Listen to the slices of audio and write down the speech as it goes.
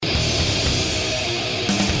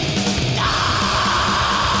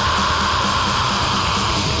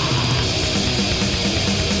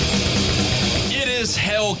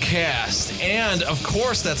Hellcast, and of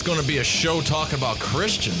course that's going to be a show talking about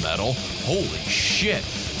Christian metal. Holy shit.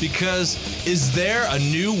 Because is there a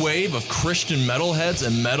new wave of Christian metalheads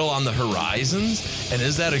and metal on the horizons? And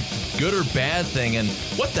is that a good or bad thing? And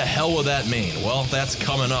what the hell will that mean? Well, that's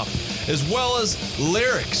coming up. As well as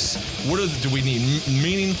lyrics. Do we need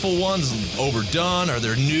meaningful ones, overdone? Are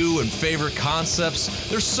there new and favorite concepts?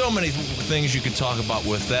 There's so many things you could talk about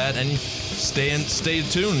with that, and stay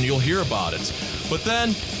tuned, you'll hear about it. But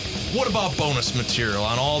then, what about bonus material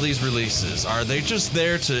on all these releases? Are they just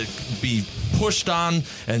there to be pushed on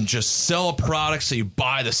and just sell a product so you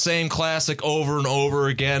buy the same classic over and over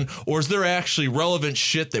again? Or is there actually relevant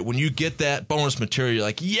shit that when you get that bonus material, you're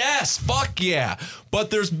like, yes, fuck yeah. But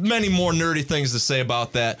there's many more nerdy things to say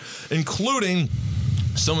about that, including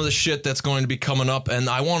some of the shit that's going to be coming up. And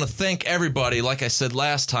I want to thank everybody, like I said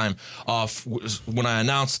last time, when I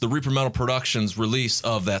announced the Reaper Metal Productions release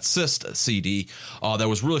of that Syst CD. That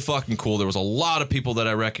was really fucking cool. There was a lot of people that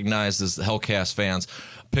I recognized as the Hellcast fans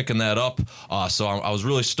picking that up, so I was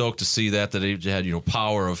really stoked to see that it had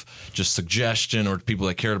power of just suggestion, or people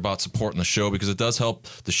that cared about supporting the show, because it does help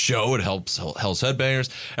the show. It helps Hell's Headbangers,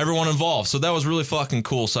 everyone involved. So that was really fucking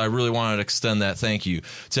cool. So I really wanted to extend that thank you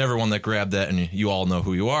to everyone that grabbed that, and you all know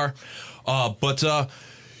who you are. But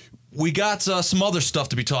we got some other stuff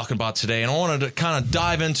to be talking about today, and I wanted to kind of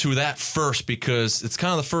dive into that first, because it's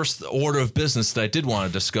kind of the first order of business that I did want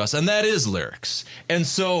to discuss, and that is lyrics. And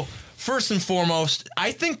so, first and foremost,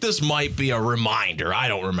 I think this might be a reminder. I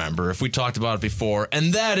don't remember if we talked about it before,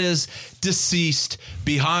 and that is Deceased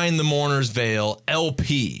Behind the Mourner's Veil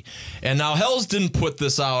LP. And now Hells didn't put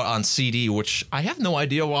this out on CD, which I have no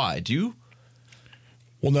idea why. Do you?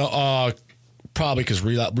 Well, no, probably because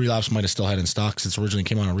Relapse might have still had in stock since it originally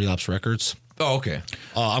came out on Relapse Records. Oh, okay.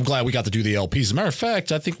 I'm glad we got to do the LPs. As a matter of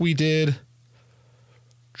fact, I think we did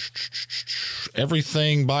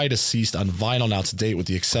everything by Deceased on vinyl now to date, with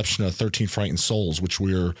the exception of 13 Frightened Souls, which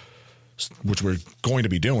we're going to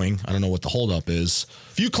be doing. I don't know what the holdup is.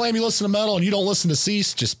 If you claim you listen to metal and you don't listen to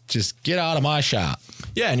Deceased, just get out of my shop.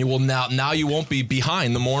 Yeah, and you will now you won't be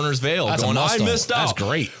behind the Mourner's Veil. That's going, I missed out. That's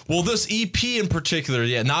great. Well, this EP in particular,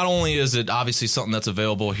 yeah, not only is it obviously something that's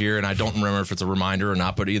available here, and I don't remember if it's a reminder or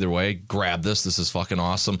not, but either way, grab this. This is fucking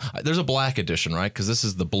awesome. There's a black edition, right? Because this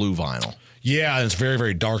is the blue vinyl. Yeah, and it's very,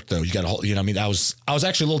 very dark though. You got to, I mean, I was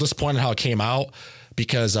actually a little disappointed how it came out,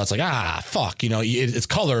 because it's like, fuck, it's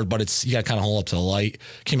colored, but you got to kind of hold up to the light.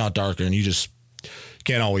 It came out darker, and you just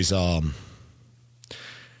can't always predict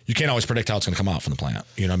how it's going to come out from the plant.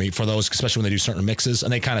 You know what I mean? For those, especially when they do certain mixes,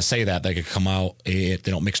 and they kind of say that they could come out if they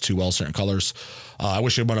don't mix too well certain colors. I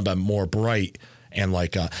wish it would have been more bright and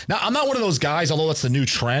like. Now, I'm not one of those guys, although that's the new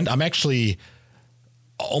trend. I'm actually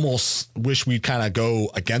almost wish we'd kind of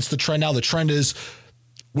go against the trend. Now the trend is,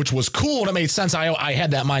 which was cool and it made sense. I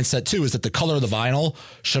had that mindset too, is that the color of the vinyl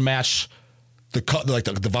should match the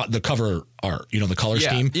cover art, the color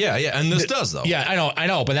scheme. Yeah, and this does though. Yeah, I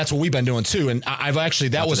know, but that's what we've been doing too. And I've actually,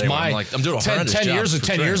 that was my I'm doing 10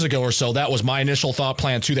 years ago or so. That was my initial thought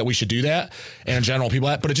plan too, that we should do that. And in general,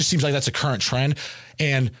 people, but it just seems like that's a current trend.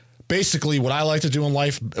 And basically, what I like to do in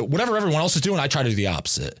life, whatever everyone else is doing, I try to do the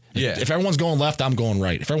opposite. Yeah. If everyone's going left, I'm going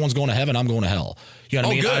right. If everyone's going to heaven, I'm going to hell. You know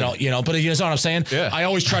what I mean? Good. I don't, but you know what I'm saying? Yeah. I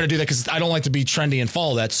always try to do that because I don't like to be trendy and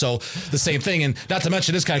follow that. So the same thing, and not to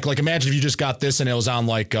mention this kind of, like, imagine if you just got this and it was on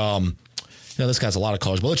like, this guy's a lot of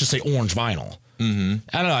colors, but let's just say orange vinyl. Mm-hmm.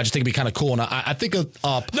 I don't know. I just think it'd be kind of cool. And I think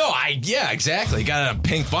exactly. You got a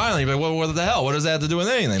pink vinyl. But what the hell? What does that have to do with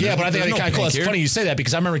anything? Yeah, but I think it'd be kind of cool. It's funny you say that,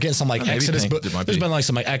 because I remember getting some like Exodus. There's been like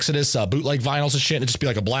some like Exodus bootleg vinyls and shit, and it'd just be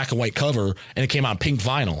like a black and white cover, and it came out in pink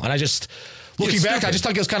vinyl. And I just, looking back, I just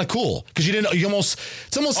thought it was kind of cool, because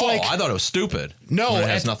it's almost like. I thought it was stupid. No, when it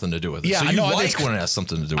has nothing to do with it. Yeah, so you like when it has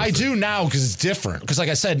something to do with it. I do now, because it's different. Because like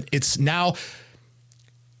I said, it's now.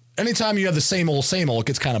 Anytime you have the same old, it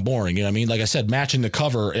gets kind of boring. You know what I mean? Like I said, matching the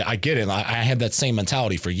cover, I get it. I had that same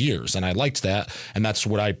mentality for years, and I liked that. And that's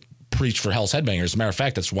what I preach for Hell's Headbangers. As a matter of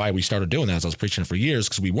fact, that's why we started doing that. As I was preaching it for years,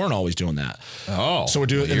 because we weren't always doing that. Oh, so we're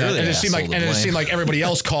doing it, and it seemed like everybody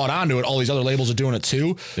else caught on to it. All these other labels are doing it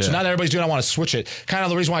too. Yeah. So now that everybody's doing it, I want to switch it. Kind of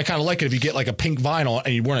the reason why I kind of like it, if you get like a pink vinyl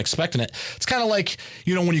and you weren't expecting it, it's kind of like,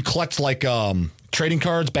 when you collect like trading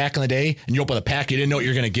cards back in the day, and you open a pack, you didn't know what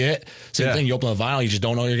you're going to get. Same thing, you open a vinyl, you just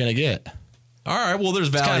don't know what you're going to get. All right, well, there's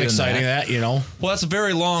value Kind of in exciting that. that. Well, that's a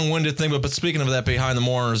very long-winded thing, but speaking of that Behind the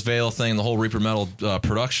Mourner's Veil thing, the whole Reaper Metal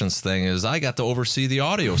Productions thing, is I got to oversee the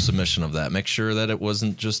audio submission of that, make sure that it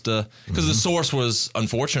wasn't just because the source was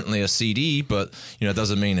unfortunately a CD, but it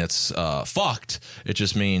doesn't mean it's fucked. It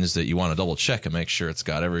just means that you want to double check and make sure it's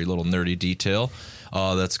got every little nerdy detail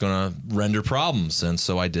that's going to render problems, and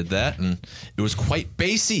so I did that, and it was quite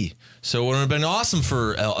bassy. So it would have been awesome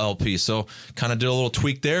for LP. So kind of did a little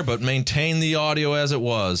tweak there, but maintained the audio as it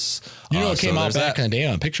was. It came out back in the day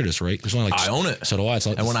on Picture Disc, right? There's only I own it. So do I.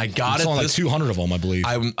 And when I got it's it, only like 200 of them, I believe.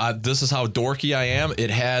 This is how dorky I am. It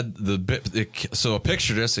had so a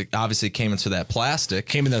Picture Disc. It obviously came into that plastic.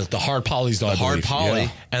 Came in the hard polys, though. The I hard believe. poly,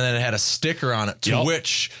 Yeah. and then it had a sticker on it. To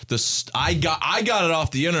which I got it off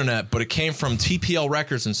the internet, but it came from TPL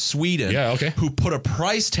Records in Sweden. Yeah, okay. Who put a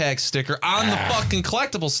price tag sticker on the fucking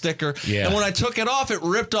collectible sticker? Yeah. And when I took it off, it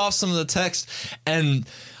ripped off some of the text, and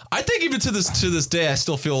I think even to this day, I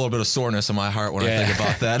still feel a little bit of soreness in my heart when I think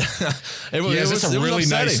about that. it was a really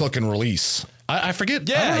upsetting. nice looking release. I forget.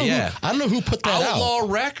 Yeah, I don't know who put that out.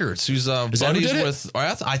 Outlaw Records, who's buddies with.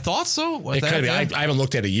 I thought so. It could be. I haven't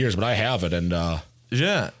looked at it in years, but I have it, and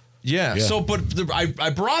Yeah. So, but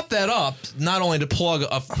I brought that up not only to plug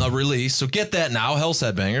a release. So get that now. Hell's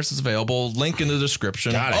Headbangers. It's available. Link in the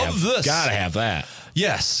description this. Gotta have that.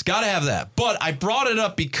 Yes, gotta have that. But I brought it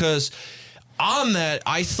up because on that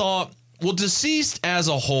I thought, well, Deceased as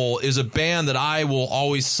a whole is a band that I will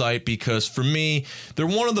always cite because for me, they're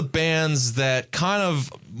one of the bands that kind of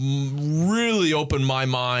really opened my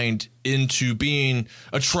mind into being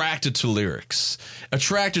attracted to lyrics,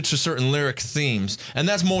 attracted to certain lyric themes, and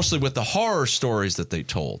that's mostly with the horror stories that they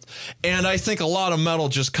told. And I think a lot of metal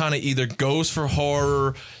just kind of either goes for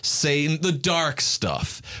horror, Satan, the dark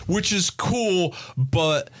stuff, which is cool,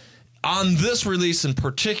 but on this release in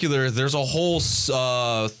particular, there's a whole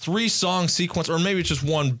 3-song sequence, or maybe it's just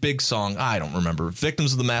one big song. I don't remember.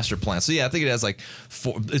 Victims of the Master Plan. So yeah, I think it has like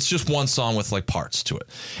 4. It's just one song with like parts to it,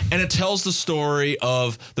 and it tells the story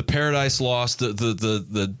of the Paradise Lost,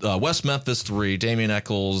 the West Memphis 3, Damien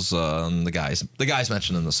Eccles, and the guys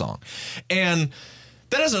mentioned in the song, and.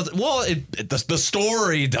 That doesn't. Well, the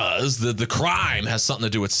story does. The crime has something to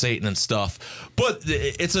do with Satan and stuff, but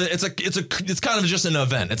it's kind of just an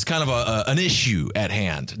event. It's kind of an issue at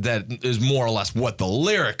hand that is more or less what the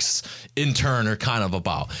lyrics in turn are kind of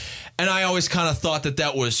about. And I always kind of thought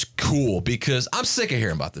that was cool because I'm sick of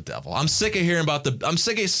hearing about the devil. I'm sick of hearing about I'm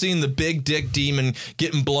sick of seeing the big dick demon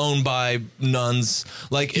getting blown by nuns.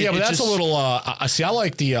 Like, but that's just a little. See, I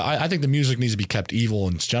like the. I think the music needs to be kept evil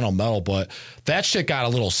and general metal, but that shit got a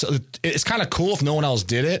little. It's kind of cool if no one else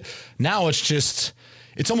did it. Now it's just.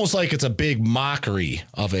 It's almost like it's a big mockery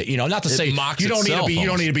of it, Not to say you don't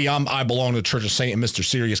need to be. I belong to the Church of Satan, Mr.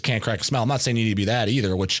 Serious, can't crack a smell. I'm not saying you need to be that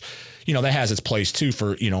either, which that has its place too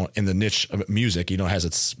for in the niche of music. It has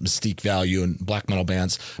its mystique value in black metal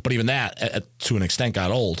bands, but even that to an extent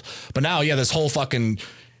got old. But now, this whole fucking.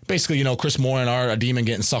 Basically, Chris Moore and a demon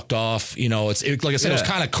getting sucked off. It's like I said, it was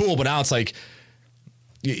kind of cool, but now it's like.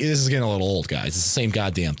 This is getting a little old, guys. It's the same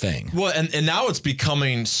goddamn thing. Well, and now it's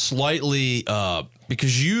becoming slightly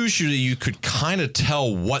because usually you could kind of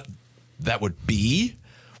tell what that would be.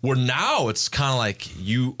 Where now it's kind of like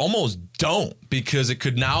you almost don't because it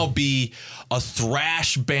could now be a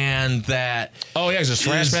thrash band that. Oh yeah, because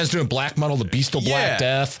thrash band's doing black metal, the Beastal Black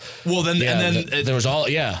Death. Well, then there was all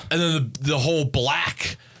and then the whole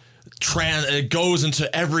black. It goes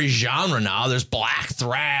into every genre now. There's black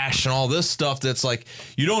thrash and all this stuff that's like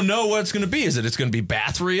you don't know what it's going to be. Is it's going to be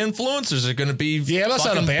Bathory influence? Or is it going to be that's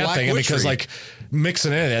not a bad thing because like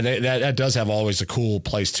mixing in that does have always a cool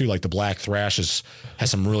place too. Like the black thrash has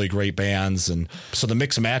some really great bands, and so the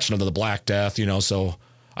mix and matching of the Black Death, so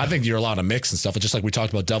I think you're allowed to mix and stuff. It's just like we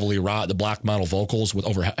talked about Devilly Rot, the black metal vocals with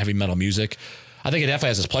over heavy metal music. I think it definitely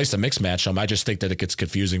has its place to mix match them. I just think that it gets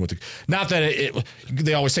confusing with not that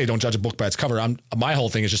they always say don't judge a book by its cover. My whole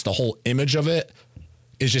thing is just the whole image of it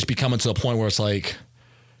is just becoming to the point where it's like,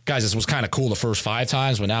 guys, this was kind of cool the first 5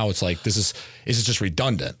 times, but now it's like is it just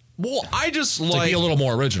redundant? Well, I just like be a little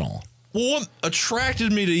more original. Well, what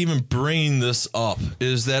attracted me to even bringing this up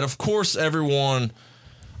is that, of course, everyone,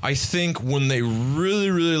 I think when they really,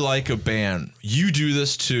 really like a band, you do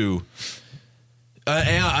this too.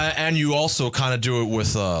 And you also kind of do it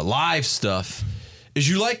with live stuff. Is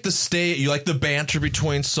you like you like the banter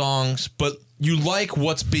between songs, but you like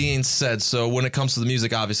what's being said. So when it comes to the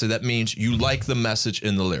music, obviously that means you like the message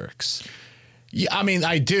in the lyrics. Yeah, I mean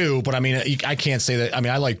I do, but I mean I can't say that. I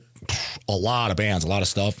mean I like a lot of bands, a lot of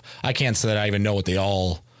stuff. I can't say that I even know what they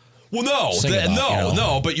all. Well,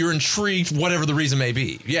 no, but you're intrigued, whatever the reason may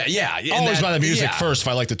be. Yeah. Always by the music first. If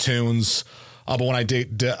I like the tunes. But when I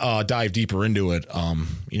dive deeper into it,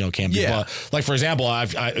 it can be. Yeah. But like, for example,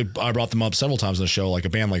 I brought them up several times on the show, like a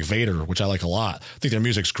band like Vader, which I like a lot. I think their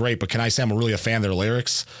music's great, but can I say I'm really a fan of their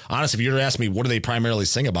lyrics? Honestly, if you were to ask me what do they primarily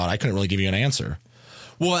sing about, I couldn't really give you an answer.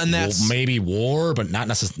 Well, and that's maybe war, but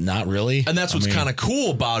not really. And that's what's kind of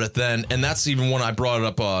cool about it then. And that's even when I brought it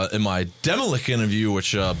up in my Demilich interview,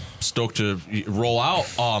 which stoked to roll out.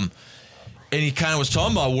 And he kind of was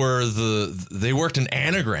talking about where they worked in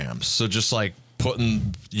anagrams. So just like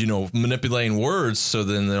putting, manipulating words so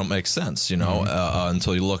then they don't make sense,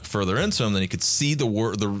 until you look further into them, then you could see the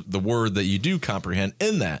word that you do comprehend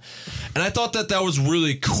in that. And I thought that was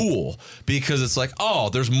really cool because it's like, oh,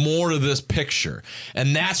 there's more to this picture.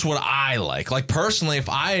 And that's what I like. Like personally, if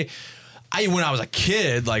I when I was a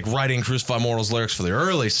kid, like writing Crucified Mortals lyrics for the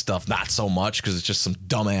early stuff, not so much because it's just some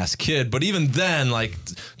dumbass kid. But even then, like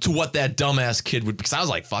to what that dumbass kid would, because I was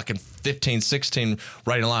like fucking 15, 16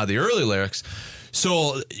 writing a lot of the early lyrics.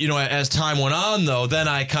 So, as time went on, though, then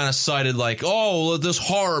I kind of cited like, oh, this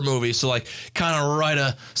horror movie. So like kind of write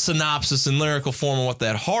a synopsis in lyrical form of what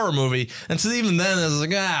that horror movie. And so even then I was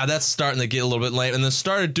like, that's starting to get a little bit late. And then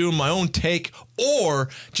started doing my own take or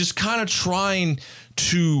just kind of trying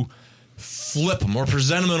to flip them or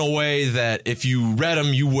present them in a way that if you read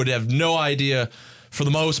them, you would have no idea for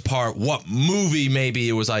the most part what movie maybe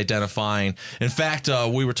it was identifying. In fact,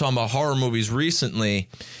 we were talking about horror movies recently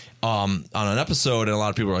on an episode, and a lot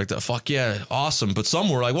of people were like, fuck yeah, awesome. But some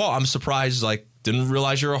were like, well, I'm surprised, like, didn't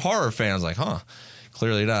realize you're a horror fan. I was like, huh.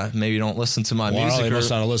 Clearly not. Maybe you don't listen to my music. They must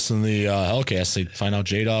not listen to the Hellcast. They find out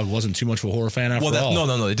J-Dog wasn't too much of a horror fan after all.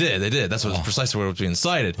 No, they did. That's what precisely what was being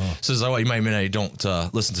cited. So it's like, well, you might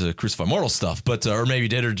don't listen to Crucified Mortal stuff, but or maybe you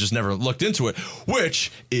did or just never looked into it,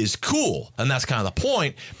 which is cool. And that's kind of the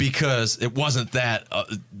point because it wasn't that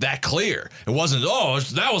clear. It wasn't,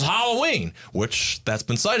 that was Halloween, which that's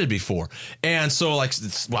been cited before. And so like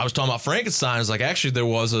I was talking about Frankenstein, is like actually there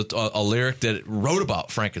was a lyric that wrote about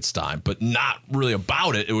Frankenstein, but not really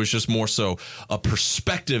about it. It was just more so a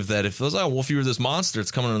perspective that if it was if you were this monster,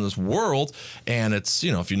 it's coming into this world, and it's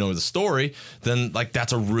if you know the story, then like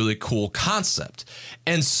that's a really cool concept.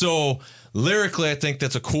 And so lyrically, I think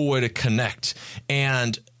that's a cool way to connect.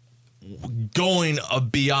 And going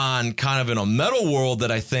beyond kind of in a metal world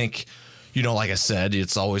that I think, like I said,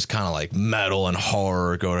 it's always kind of like metal and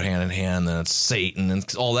horror go hand in hand, then it's Satan and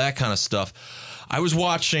all that kind of stuff. I was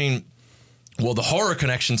watching. Well, the horror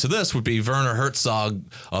connection to this would be Werner Herzog,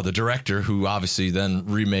 the director, who obviously then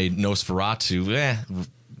remade Nosferatu.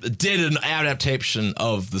 Did an adaptation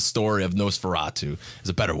of the story of Nosferatu, is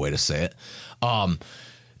a better way to say it. And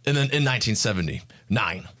then in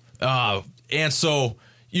 1979. And so,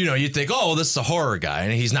 you'd think, this is a horror guy.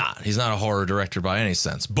 And he's not. He's not a horror director by any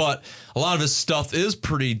sense. But a lot of his stuff is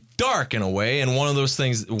pretty dark in a way. And one of those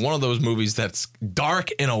movies that's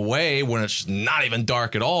dark in a way when it's not even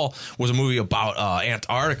dark at all was a movie about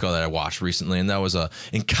Antarctica that I watched recently. And that was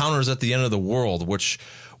Encounters at the End of the World, which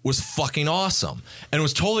was fucking awesome. And it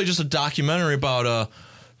was totally just a documentary about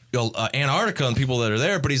Antarctica and people that are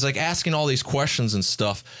there. But he's like asking all these questions and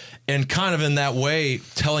stuff and kind of in that way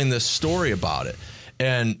telling this story about it.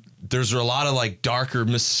 And there's a lot of like darker,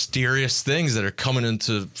 mysterious things that are coming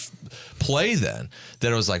into play then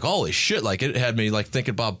that I was like, holy shit. Like it had me like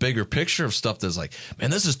thinking about bigger picture of stuff that's like, man,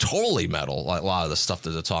 this is totally metal. Like a lot of the stuff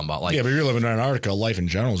that they're talking about. Like, yeah, but you're living in Antarctica. Life in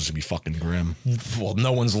general is just gonna be fucking grim. Well,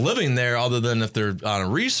 no one's living there other than if they're on a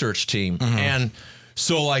research team. Mm-hmm. And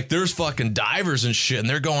so like there's fucking divers and shit, and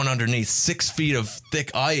they're going underneath 6 feet of thick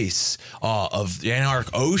ice of the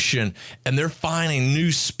Antarctic Ocean, and they're finding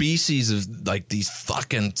new species of like these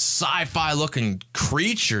fucking sci-fi looking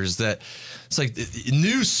creatures that it's like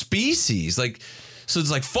new species. Like, so it's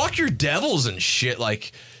like fuck your devils and shit.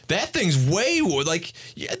 Like that thing's way like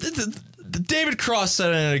David Cross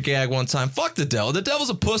said in a gag one time, fuck the devil. The devil's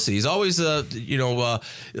a pussy. He's always,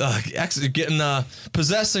 getting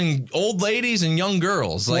possessing old ladies and young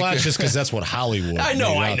girls. Well, that's just because that's what Hollywood. I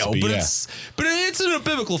know, but it's in a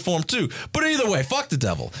biblical form too. But either way, fuck the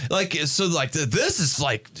devil. Like, so like this is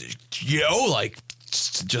like, like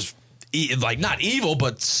just like not evil,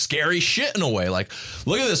 but scary shit in a way. Like,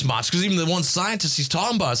 look at this monster. Because even the one scientist he's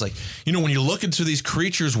talking about is like, you know, when you look into these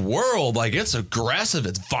creatures' world, like it's aggressive,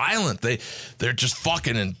 it's violent. They're just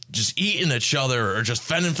fucking and just eating each other or just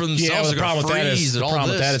fending for themselves. Yeah, well, the problem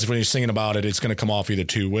with that is when you're singing about it, it's going to come off either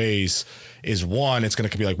two ways. Is one, it's going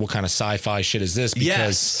to be like, what kind of sci-fi shit is this?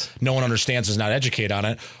 Because no one understands, is not educated on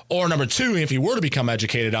it. Or number two, if you were to become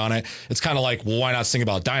educated on it, it's kind of like, well, why not sing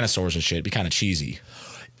about dinosaurs and shit? It'd be kind of cheesy.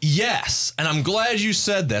 Yes, and I'm glad you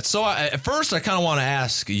said that. So at first, I kind of want to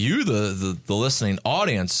ask you, the listening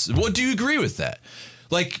audience, what do you agree with that?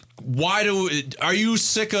 Like, are you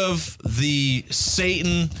sick of the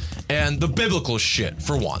Satan and the biblical shit,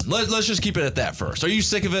 for one? Let's just keep it at that first. Are you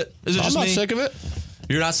sick of it? Is it just me? I'm not sick of it.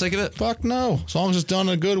 You're not sick of it? Fuck no. As long as it's done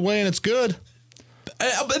in a good way and it's good.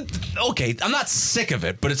 Okay, I'm not sick of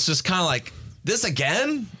it, but it's just kind of like, this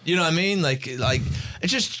again? You know what I mean? Like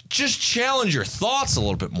it's just challenge your thoughts a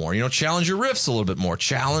little bit more. You know, challenge your riffs a little bit more.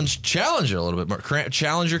 Challenge it a little bit more.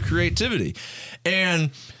 Challenge your creativity.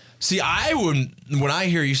 And see, when I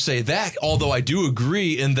hear you say that, although I do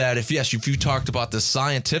agree in that if you talked about the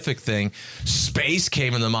scientific thing, space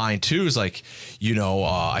came into mind too. Is like, you know,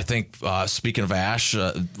 I think speaking of Ash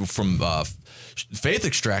from Faith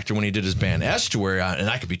Extractor, when he did his band Estuary, and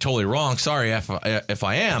I could be totally wrong. Sorry if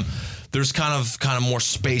I am. There's kind of more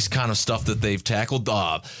space kind of stuff that they've tackled.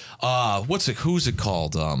 Who's it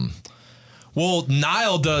called? Well,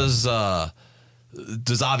 Nile does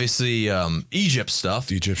obviously Egypt stuff.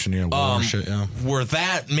 The Egyptian war shit, yeah. Where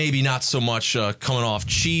that maybe not so much coming off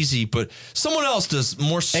cheesy, but someone else does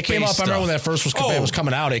more space It came off, stuff. I remember when that first was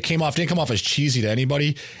coming out, didn't come off as cheesy to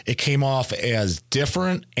anybody. It came off as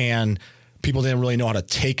different, and people didn't really know how to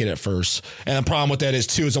take it at first. And the problem with that is,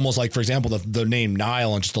 too, is almost like, for example, the name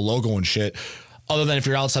Nile and just the logo and shit, other than if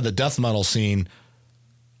you're outside the death metal scene,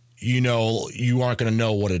 you know, you aren't going to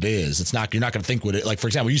know what it is. You're not going to think what it, like, for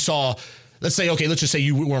example, you saw, let's just say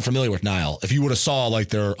you weren't familiar with Nile. If you would have saw like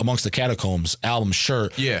their Amongst the Catacombs album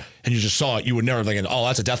shirt, yeah, and you just saw it, you would never think, oh,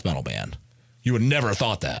 that's a death metal band. You would never have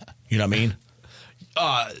thought that. You know what I mean?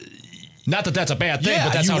 Not that that's a bad thing,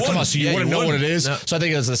 but that's how it comes out. So you wouldn't know what it is. No. So I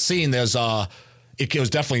think as a scene, there's it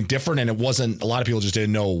was definitely different, and it wasn't. A lot of people just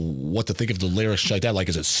didn't know what to think of the lyrics like that. Like,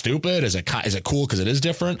 is it stupid? Is it cool because it is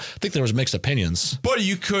different? I think there was mixed opinions. But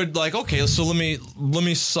you could okay. So let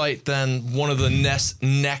me cite then one of the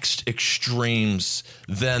next extremes.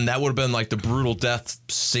 Then that would have been like the brutal death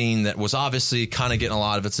scene that was obviously kind of getting a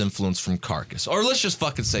lot of its influence from Carcass, or let's just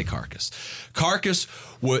fucking say Carcass. Carcass.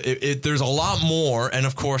 There's a lot more, and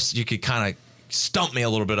of course you could kind of stump me a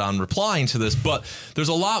little bit on replying to this, but there's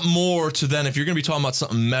a lot more to then if you're going to be talking about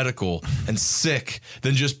something medical and sick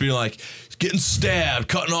than just being like getting stabbed,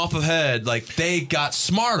 cutting off a head. Like, they got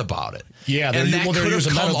smart about it. Yeah, they're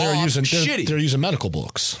using medical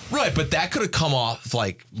books. Right, but that could have come off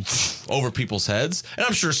like over people's heads, and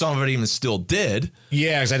I'm sure some of it even still did.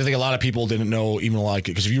 Yeah, because I think a lot of people didn't know even like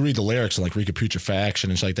it, because if you read the lyrics and like Recaputrefaction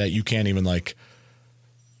and shit like that, you can't even like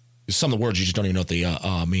some of the words you just don't even know what they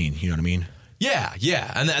mean. You know what I mean? Yeah,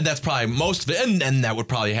 and that's probably most of it, and that would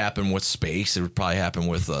probably happen with space. It would probably happen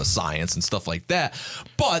with science and stuff like that.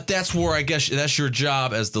 But that's where I guess that's your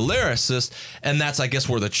job as the lyricist, and that's I guess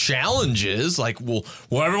where the challenge is. Like, well,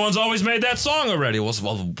 everyone's always made that song already. Well,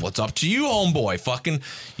 what's up to you, homeboy? Fucking,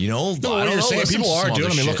 you know, no, I don't know. Saying, people are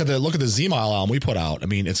doing. I mean, look at the Z-Mile album we put out. I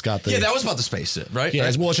mean, it's got the that was about the space shit, right? Yeah,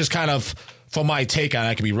 right? Well, it's just kind of from my take on it.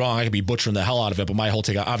 I could be wrong. I could be butchering the hell out of it, but my whole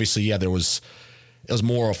take, obviously, it was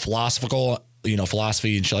more philosophical. You know,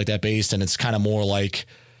 philosophy and shit like that based, and it's kind of more like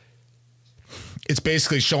it's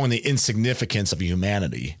basically showing the insignificance of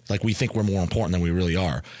humanity. Like, we think we're more important than we really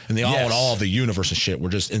are, and all of the universe and shit, we're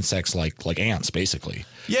just insects like ants, basically.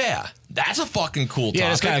 Yeah, that's a fucking cool topic.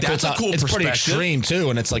 Yeah, it's kind of cool. That's a cool it's perspective. Pretty extreme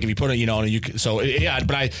too, and it's like if you put it, you know, and you so yeah,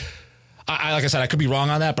 but I like I said, I could be wrong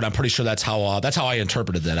on that, but I'm pretty sure that's how I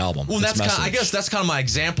interpreted that album. Well, I guess that's kind of my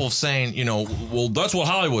example of saying, you know, well, that's what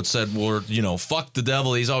Hollywood said. Well, you know, fuck the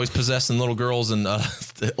devil. He's always possessing little girls and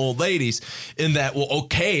old ladies. In that, well,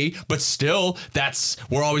 okay, but still,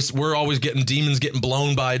 we're always getting demons getting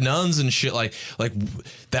blown by nuns and shit. Like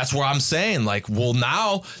that's where I'm saying, like, well,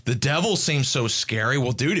 now the devil seems so scary.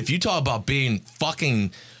 Well, dude, if you talk about being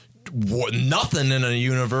fucking nothing in a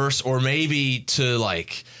universe, or maybe to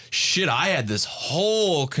like shit, I had this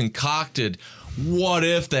whole concocted what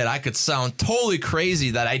if that I could sound totally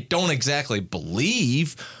crazy that I don't exactly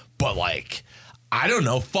believe, but like, I don't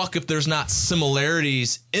know, fuck if there's not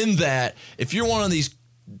similarities in that. If you're one of these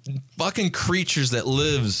fucking creatures that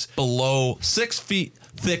lives below 6 feet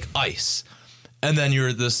thick ice, and then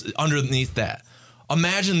you're this underneath that,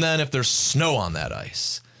 imagine then if there's snow on that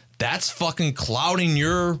ice. That's fucking clouding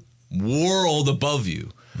your world above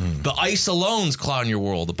you. The ice alone's clouding your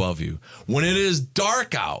world above you. When it is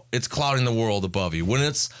dark out, it's clouding the world above you. When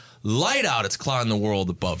it's light out, it's clouding the world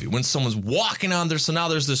above you. When someone's walking on there, so now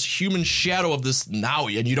there's this human shadow of this now,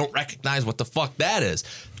 and you don't recognize what the fuck that is.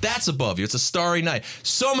 That's above you. It's a starry night.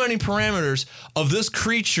 So many parameters of this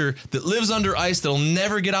creature that lives under ice that'll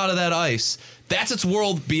never get out of that ice. That's its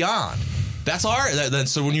world beyond. That's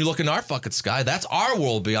so when you look in our fucking sky, that's our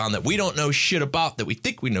world beyond that we don't know shit about, that we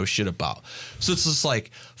think we know shit about. So it's just like,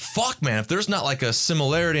 fuck, man, if there's not like a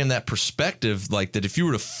similarity in that perspective, like that if you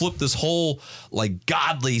were to flip this whole like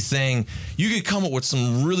godly thing, you could come up with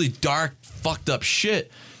some really dark, fucked up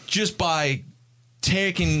shit just by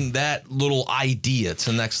taking that little idea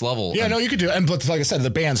to the next level. Yeah, no, you could do it. And but like I said, the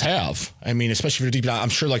bands have. I mean, especially if you're deep, I'm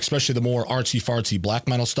sure like especially the more artsy fartsy black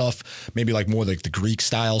metal stuff, maybe like more like the Greek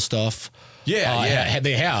style stuff. Yeah.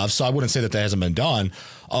 They have. So I wouldn't say that hasn't been done.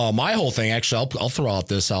 My whole thing, actually, I'll throw out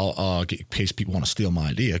this. In case people want to steal my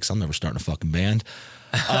idea, because I'm never starting a fucking band.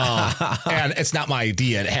 And it's not my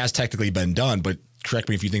idea. It has technically been done, but correct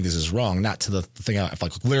me if you think this is wrong. Not to the thing. If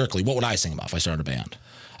like lyrically, what would I sing about if I started a band?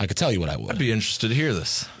 I could tell you what I would. I'd be interested to hear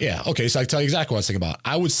this. Yeah. Okay. So I can tell you exactly what I was thinking about.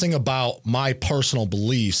 I would sing about my personal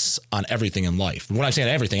beliefs on everything in life. When I'm saying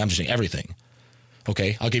everything, I'm just saying everything.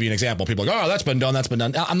 Okay. I'll give you an example. People are like, oh, that's been done. That's been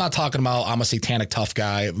done. I'm not talking about I'm a satanic tough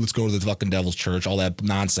guy. Let's go to the fucking devil's church, all that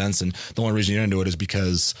nonsense. And the only reason you're into it is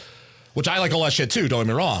because, which I like all that shit too, don't get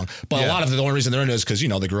me wrong. But a lot of the only reason they're into it is because,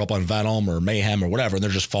 they grew up on Venom or Mayhem or whatever, and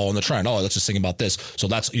they're just following the trend. Oh, let's just sing about this. So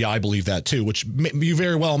I believe that too, which you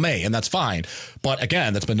very well may, and that's fine. But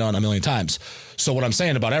again, that's been done a million times. So what I'm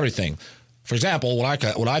saying about everything, for example,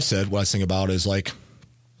 what I sing about is like,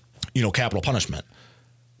 capital punishment.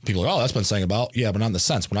 People are, oh, that's been sang about. Yeah, but not in the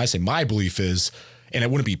sense. When I say my belief is, and it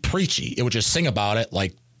wouldn't be preachy, it would just sing about it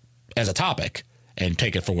like as a topic and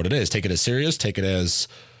take it for what it is. Take it as serious, take it as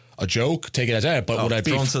a joke, take it as that. But would I be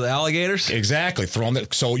thrown to the alligators? Exactly.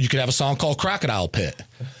 So you could have a song called Crocodile Pit.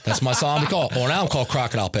 That's my song to call. Or an album called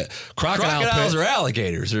Crocodile Pit. Crocodiles or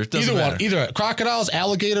alligators, or it doesn't matter. Either crocodiles,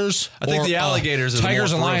 alligators. I think the alligators are tigers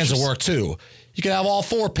the more and lions ferocious. will work too. You can have all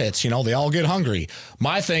four pits, they all get hungry.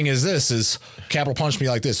 My thing is capital punishment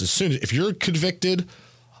like this. If you're convicted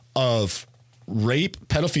of rape,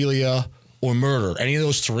 pedophilia, or murder, any of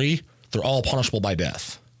those three, they're all punishable by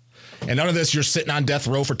death. And none of this, you're sitting on death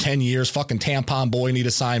row for 10 years, fucking tampon boy, need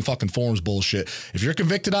to sign fucking forms bullshit. If you're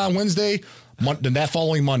convicted on Wednesday, then that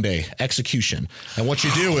following Monday, execution. And what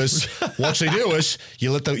you do is,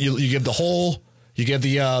 you give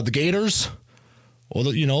the gators, or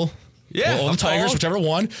the tigers, whichever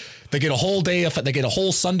one. They get a whole day they get a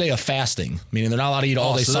whole Sunday of fasting, meaning they're not allowed to eat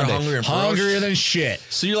all day so Sunday. Hungrier than shit.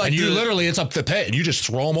 So you're like, literally, it's up the pit, and you just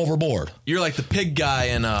throw them overboard. You're like the pig guy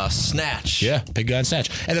in Snatch. Yeah, pig guy in Snatch.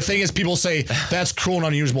 And the thing is, people say that's cruel and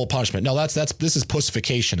unusual punishment. No, this is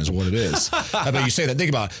pussification, is what it is. I bet you say that. Think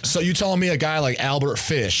about it. So you telling me a guy like Albert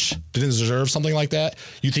Fish didn't deserve something like that?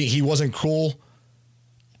 You think he wasn't cruel?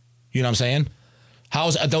 You know what I'm saying?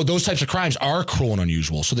 Those types of crimes are cruel and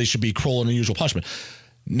unusual, so they should be cruel and unusual punishment.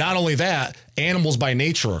 Not only that, animals by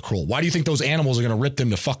nature are cruel. Why do you think those animals are going to rip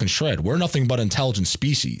them to fucking shred? We're nothing but intelligent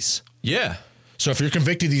species. Yeah. So if you're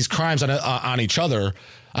convicted of these crimes on each other,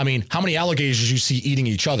 I mean, how many alligators you see eating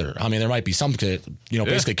each other? I mean, there might be some,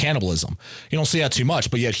 basically cannibalism. You don't see that too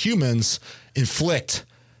much, but yet humans inflict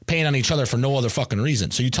pain on each other for no other fucking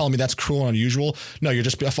reason. So you telling me that's cruel and unusual? No, you're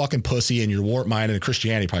just a fucking pussy, and your warped mind and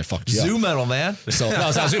Christianity probably fucked you up. Zoo metal, man. So no,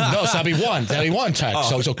 it's not zoo. No, so that'd be one type.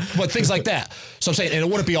 Oh. So but things like that. So I'm saying, and it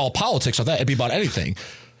wouldn't be all politics or that. It'd be about anything.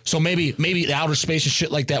 So maybe the outer space and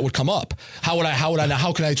shit like that would come up. How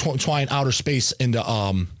can I twine outer space into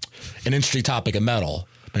an industry topic of metal?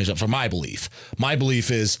 For my belief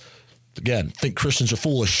is, again, think Christians are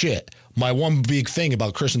full of shit. My one big thing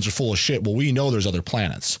about Christians are full of shit. Well, we know there's other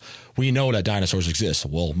planets. We know that dinosaurs exist.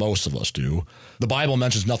 Well, most of us do. The Bible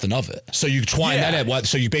mentions nothing of it. So you twine that at what?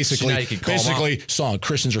 So you basically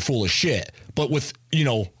Christians are full of shit, but with,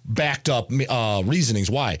 backed up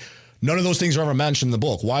reasonings. Why? None of those things are ever mentioned in the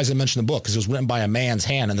book. Why is it mentioned in the book? Because it was written by a man's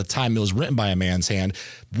hand, and the time it was written by a man's hand,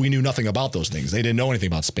 we knew nothing about those things. They didn't know anything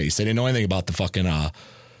about space. They didn't know anything about the fucking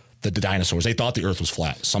the dinosaurs. They thought the Earth was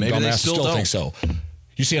flat. Some dumbasses still think so.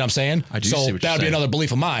 You see what I'm saying? I do see what you're saying. That would be another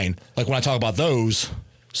belief of mine. Like when I talk about those.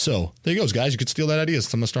 So there you go, guys. You could steal that idea.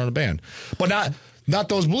 Someone starting a band, but not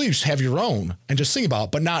those beliefs. Have your own and just sing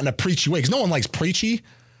about, but not in a preachy way. Because no one likes preachy.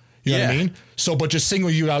 You know what I mean? So, but just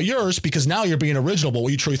single you out yours, because now you're being original about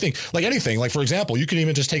what you truly think. Like anything. Like for example, you can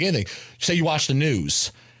even just take anything. Say you watch the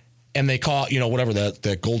news, and they call whatever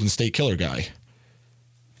the Golden State Killer guy.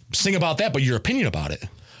 Sing about that, but your opinion about it.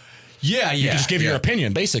 Yeah. You can just give your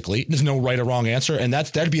opinion, basically. There's no right or wrong answer, and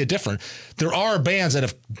that'd be a different. There are bands that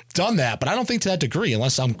have done that, but I don't think to that degree,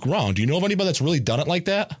 unless I'm wrong. Do you know of anybody that's really done it like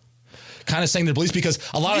that? Kind of saying their beliefs, because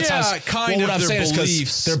a lot of times, what I'm saying is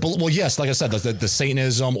because they're yes, like I said, the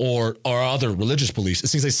Satanism or other religious beliefs. It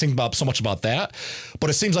seems they sing about so much about that, but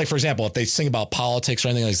it seems like, for example, if they sing about politics or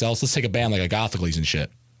anything like that, let's take a band like a Gothicles and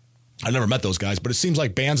shit. I've never met those guys, but it seems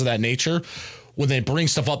like bands of that nature, when they bring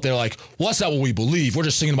stuff up, they're like, well, that's not what we believe. We're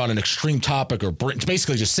just singing about an extreme topic, or it's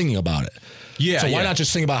basically just singing about it. Yeah. So why not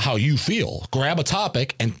just sing about how you feel? Grab a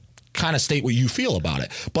topic and kind of state what you feel about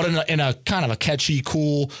it, but in a kind of a catchy,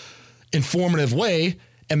 cool, informative way.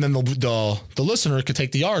 And then the listener could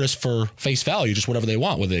take the artist for face value, just whatever they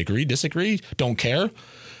want, whether they agree, disagree, don't care.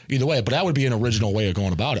 Either way, but that would be an original way of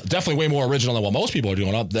going about it. Definitely way more original than what most people are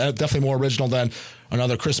doing. Definitely more original than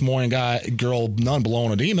another Chris Moore girl nun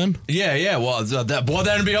blowing a demon. Yeah. Well,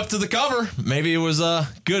 that'd be up to the cover. Maybe it was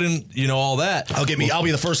good and all that. I'll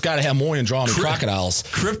be the first guy to have Moyen draw me crocodiles.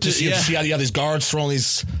 You have these guards throwing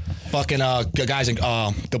these fucking guys, and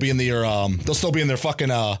they'll be in they'll still be in their fucking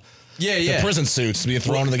their prison suits being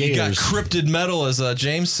thrown in the gators. You got cryptid metal, as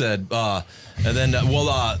James said, and then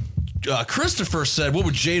Christopher said, what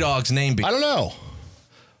would J-Dog's name be? I don't know.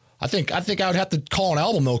 I think I would have to call an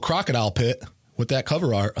album though, Crocodile Pit, with that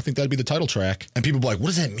cover art. I think that'd be the title track. And people be like, what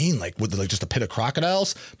does that mean? Like, with just a pit of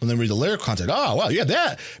crocodiles? But then read the lyric content. Oh, well, yeah,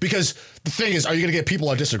 that. Because the thing is, are you going to get people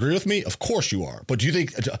that disagree with me? Of course you are. But do you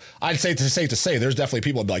think, I'd say it's safe to say, there's definitely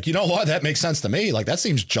people that be like, you know what? That makes sense to me. Like, that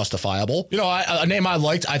seems justifiable. A name I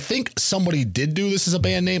liked, I think somebody did do this as a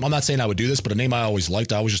band name. I'm not saying I would do this, but a name I always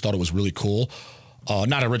liked. I always just thought it was really cool.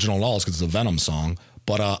 Not original at all, because it's a Venom song.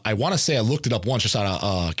 But I want to say I looked it up once just out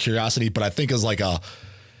of curiosity, but I think it's like a,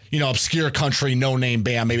 obscure country, no-name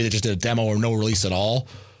band. Maybe they just did a demo or no release at all.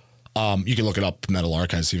 You can look it up, Metal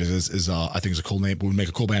Archives, see if it is I think it's a cool name. But would make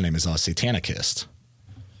a cool band name is Satanicist.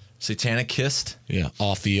 Satanicist? Yeah,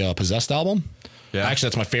 off the Possessed album. Yeah. Actually,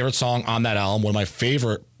 that's my favorite song on that album. One of my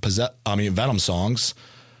favorite Venom songs.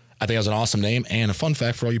 I think it has an awesome name. And a fun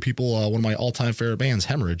fact for all you people, one of my all-time favorite bands,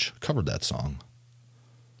 Hemorrhage, covered that song.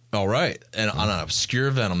 All right. And on an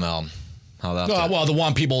obscure Venom album. How about that? Well, the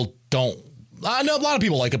one people don't. I know a lot of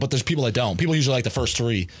people like it, but there's people that don't. People usually like the first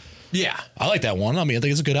three. Yeah. I like that one. I think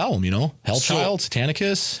it's a good album, Hellchild,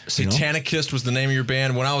 Satanicist. Satanicist was the name of your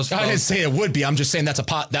band when I was... I didn't say it would be. I'm just saying I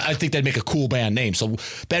think that'd make a cool band name. So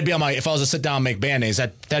that'd be on if I was to sit down and make band names,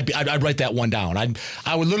 I'd write that one down.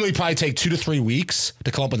 I would literally probably take 2 to 3 weeks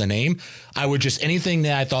to come up with a name. I would just, anything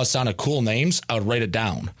that I thought sounded cool names, I would write it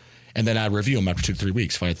down. And then I'd review them after 2 to 3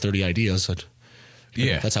 weeks. If I had 30 ideas,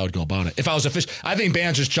 that's how I'd go about it. If I was I think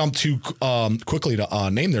bands just jump too quickly to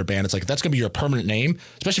name their band. It's like, if that's going to be your permanent name,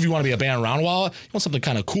 especially if you want to be a band around a while, you want something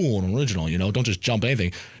kind of cool and original, Don't just jump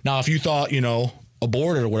anything. Now, if you thought,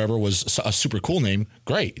 Aborted or whatever was a super cool name,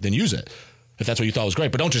 great, then use it. If that's what you thought was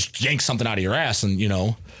great. But don't just yank something out of your ass and,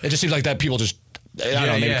 it just seems like that people just...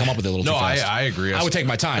 maybe come up with it a little too fast. I agree. I would take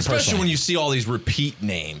my time, especially personally. when you see all these repeat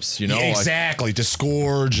names. Yeah, exactly,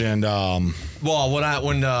 Disgorge and.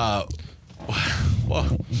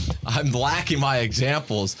 I'm lacking my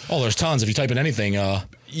examples. Oh, there's tons. If you type in anything, like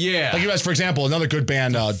you guys, for example, another good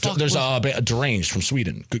band. There's Deranged from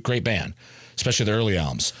Sweden, great band, especially the early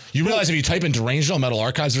albums. You realize if you type in Deranged on Metal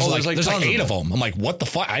Archives, there's like 8 of them. I'm like, what the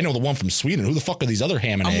fuck? I know the one from Sweden. Who the fuck are these other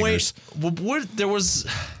ham and eggers?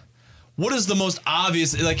 What is the most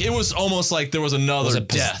obvious? Like, it was almost like there was another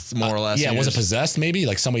death, more or less. Yeah, was it possessed? Maybe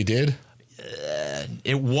like somebody did.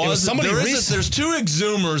 It was somebody. There's 2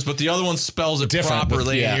 Exhumers, but the other one spells it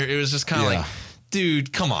properly. And it was just kind of like,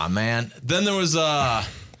 dude, come on, man. Then there was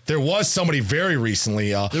There was somebody very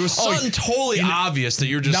recently. There was something totally obvious that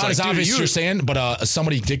you're just not like, as obvious as you're saying, but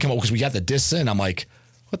somebody did come up because we got the discs in. I'm like,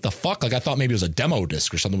 what the fuck? Like, I thought maybe it was a demo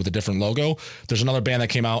disc or something with a different logo. There's another band that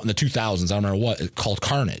came out in the 2000s. I don't remember what, called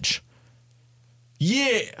Carnage.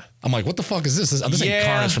 Yeah. I'm like, what the fuck is this? This ain't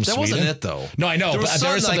Carnage from Sweden. That wasn't it, though. No, I know. There was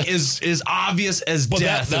something like as obvious as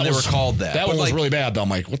death, and they were called that. That one was really bad, though. I'm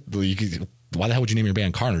like, why the hell would you name your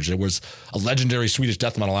band Carnage? It was a legendary Swedish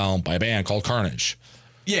death metal album by a band called Carnage.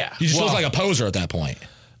 Yeah. You just look like a poser at that point.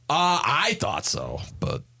 I thought so,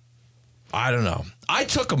 but I don't know. I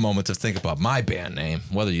took a moment to think about my band name,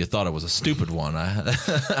 whether you thought it was a stupid one.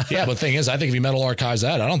 Yeah, but the thing is, I think if you Metal Archives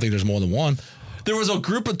that, I don't think there's more than one. There was a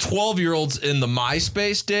group of 12-year-olds in the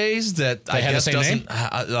MySpace days that they had the same name.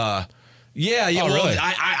 Yeah. Oh, well, really?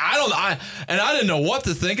 I didn't know what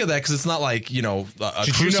to think of that because it's not like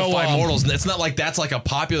Crucify Mortals. It's not like that's like a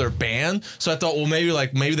popular band. So I thought, well,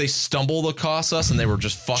 maybe they stumbled across us and they were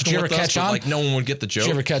just fucking with us, but like no one would get the joke. Did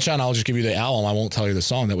you ever catch on? I'll just give you the album. I won't tell you the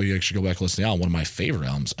song. That way you actually go back and listen to the album. One of my favorite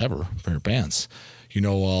albums ever, favorite bands.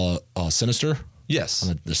 Sinister? Yes.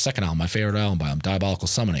 On the second album, my favorite album by them, Diabolical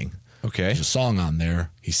Summoning. Okay. There's a song on there.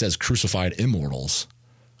 He says Crucified Immortals.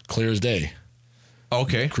 Clear as day.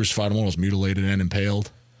 Okay. Crucified Immortals, mutilated and impaled.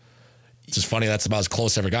 It's just funny. That's about as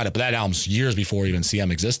close I ever got it. But that album's years before even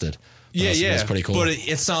CM existed. But that's pretty cool. But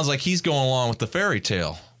it sounds like he's going along with the fairy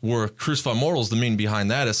tale Where Crucified Mortals, the meaning behind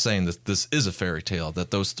that is saying that this is a fairy tale. That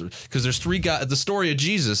those because there's three guys. The story of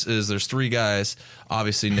Jesus is there's three guys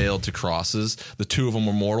obviously nailed to crosses. The two of them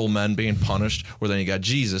were mortal men being punished. Where then you got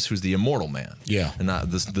Jesus, who's the immortal man. Yeah, and not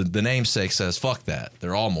this, the namesake says fuck that.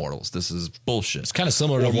 They're all mortals. This is bullshit. It's kind of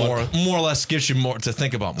similar to more or less gives you more to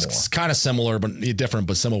think about more. It's kind of similar, but different,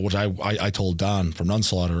 but similar. Which I told Don from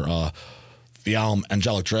Nunslaughter, the album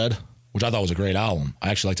Angelic Dread, which I thought was a great album. I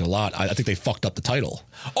actually liked it a lot. I think they fucked up the title.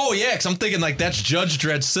 Oh, yeah, because I'm thinking like that's Judge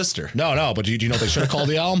Dredd's sister. No, but do you know what they should have called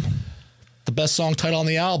the album? The best song title on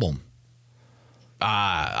the album.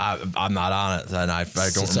 I'm not on it, and I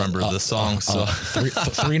don't remember the song. So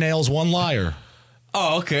Three Nails, One Liar.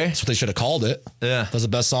 Oh, okay. That's what they should have called it. Yeah. That's the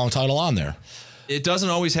best song title on there. It doesn't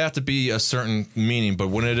always have to be a certain meaning, but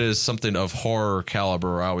when it is something of horror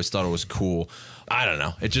caliber, I always thought it was cool. I don't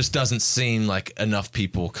know. It just doesn't seem like enough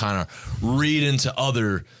people kind of read into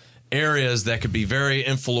other areas that could be very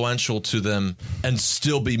influential to them and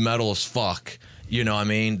still be metal as fuck. You know what I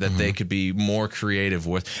mean? That they could be more creative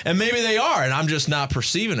with. And maybe they are, and I'm just not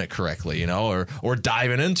perceiving it correctly, you know, or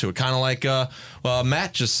diving into it. Kind of like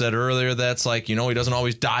Matt just said earlier, that's like, you know, he doesn't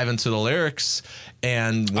always dive into the lyrics.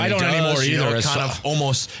 And when I don't anymore either. Know, kind of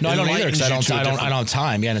almost. No, I don't either because I don't have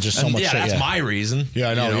time. Yeah, and it's just so much shit. That's my reason. Yeah,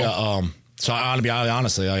 I know. You know? Yeah. So I want to be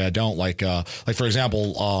honestly, I don't like for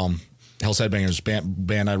example, Hell's Headbangers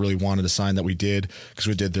band I really wanted to sign that we did because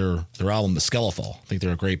we did their album, The Skeletal. I think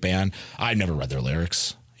they're a great band. I never read their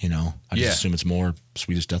lyrics, you know. I just assume it's more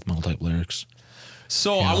Swedish death metal type lyrics.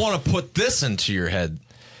 So I want to put this into your head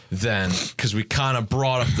then, because we kind of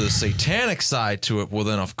brought up the satanic side to it. Well,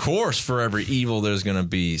 then, of course, for every evil, there's going to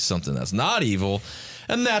be something that's not evil.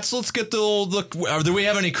 And that's, let's get do we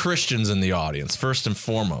have any Christians in the audience, first and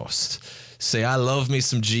foremost? Say, I love me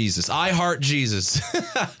some Jesus. I heart Jesus.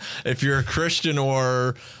 If you're a Christian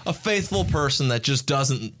or a faithful person that just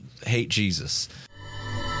doesn't hate Jesus.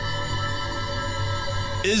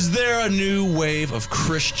 Is there a new wave of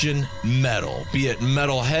Christian metal, be it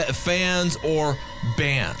metal fans or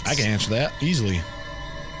bands? I can answer that easily.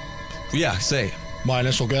 Yeah, say. My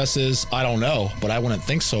initial guess is I don't know, but I wouldn't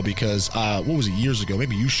think so because what was it, years ago?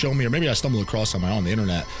 Maybe you showed me, or maybe I stumbled across on my own on the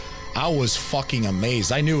internet. I was fucking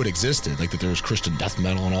amazed. I knew it existed, like that there was Christian death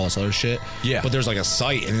metal and all this other shit. Yeah. But there's like a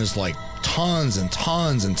site and there's like tons and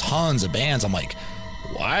tons and tons of bands. I'm like,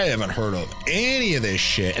 well, I haven't heard of any of this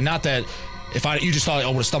shit. And not that you just thought I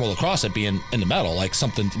would have stumbled across it being in the metal, like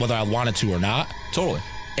something, whether I wanted to or not. Totally.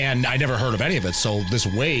 And I never heard of any of it. So this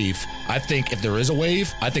wave, I think if there is a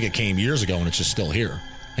wave, I think it came years ago and it's just still here.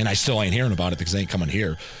 And I still ain't hearing about it because it ain't coming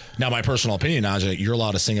here. Now, my personal opinion now is that you're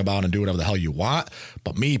allowed to sing about and do whatever the hell you want.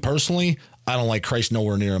 But me personally, I don't like Christ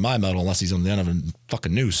nowhere near in my metal unless he's on the end of a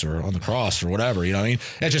fucking noose or on the cross or whatever. You know what I mean?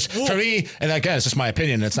 It's just, for me, and again, it's just my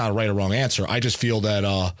opinion. It's not a right or wrong answer. I just feel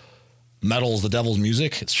that metal is the devil's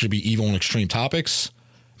music. It should be evil and extreme topics.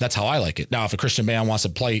 That's how I like it. Now, if a Christian band wants to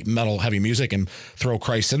play metal heavy music and throw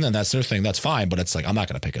Christ in, then that's their thing. That's fine. But it's like, I'm not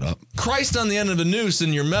going to pick it up. Christ on the end of the noose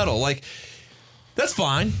in your metal, like, that's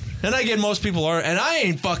fine. And I get most people are, and I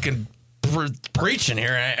ain't fucking preaching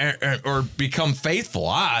here or become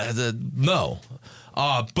faithful. No.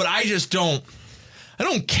 But I just don't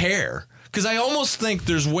care. Because I almost think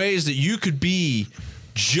there's ways that you could be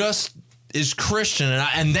just as Christian,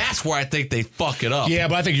 and that's where I think they fuck it up. Yeah,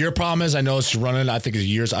 but I think your problem is, I know it's running, I think it's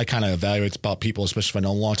years, I kind of evaluate about people, especially if I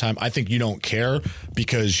know a long time. I think you don't care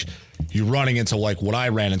because you're running into like what I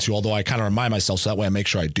ran into, although I kind of remind myself so that way I make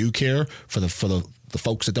sure I do care for the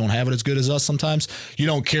folks that don't have it as good as us sometimes. You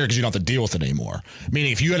don't care because you don't have to deal with it anymore.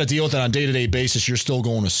 Meaning if you had to deal with it on a day-to-day basis, you're still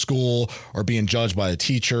going to school or being judged by the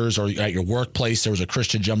teachers, or at your workplace there was a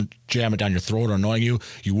Christian jamming down your throat or annoying you,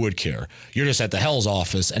 you would care. You're just at the hell's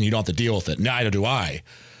office and you don't have to deal with it. Neither do I.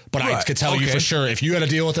 But right. I could tell you for sure, if you had to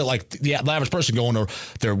deal with it like the average person going to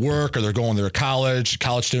their work or they're going to their college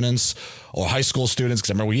students or high school students,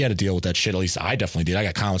 because I remember we had to deal with that shit. At least I definitely did. I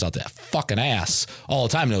got comments out that fucking ass all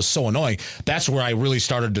the time, and it was so annoying. That's where I really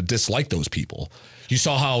started to dislike those people. You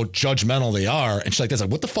saw how judgmental they are, and she's like, "That's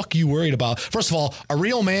like, what the fuck are you worried about?" First of all, a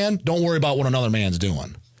real man don't worry about what another man's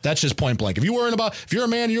doing. That's just point blank. If you're a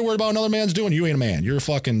man and you're worried about what another man's doing, you ain't a man. You're a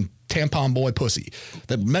fucking tampon boy pussy.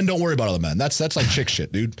 That men don't worry about other men. That's like chick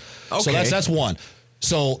shit, dude. Okay. So that's one.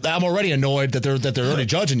 So I'm already annoyed that they're already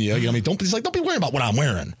judging you. You know what I mean? Don't be worried about what I'm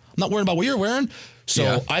wearing. I'm not worried about what you're wearing. So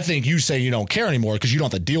yeah. I think you say you don't care anymore because you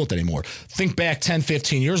don't have to deal with it anymore. Think back 10,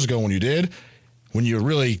 15 years ago when you did. when you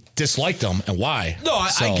really disliked them and why. No,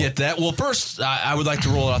 I get that. Well, first, I would like to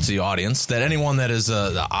roll it out to the audience that anyone that is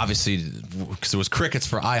obviously, because it was crickets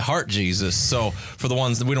for I Heart Jesus. So for the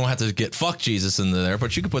ones that we don't have to get fuck Jesus in there,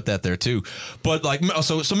 but you could put that there too. But like,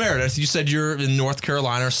 so Meredith, you said you're in North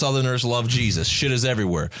Carolina. Southerners love Jesus. Shit is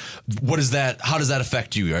everywhere. What is that? How does that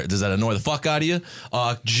affect you? Does that annoy the fuck out of you?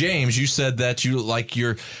 James, you said that you like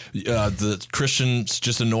the Christians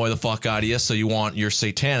just annoy the fuck out of you. So you want your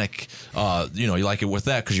satanic, you like it with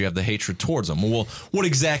that because you have the hatred towards them. Well, what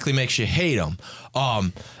exactly makes you hate them?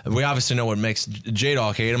 We obviously know what makes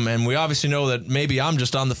J-Dog hate them, and we obviously know that maybe I'm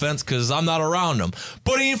just on the fence because I'm not around them.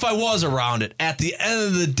 But even if I was around it, at the end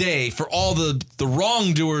of the day, for all the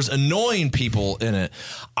wrongdoers annoying people in it,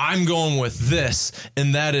 I'm going with this,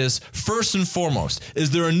 and that is, first and foremost,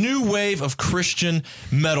 is there a new wave of Christian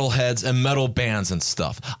metalheads and metal bands and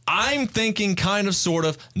stuff? I'm thinking kind of, sort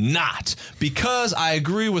of, not, because I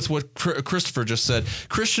agree with what Christopher just said.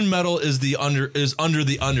 Christian metal is under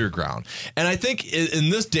the underground, and I think in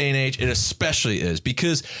this day and age, it especially is,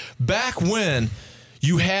 because back when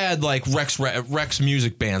you had like Rex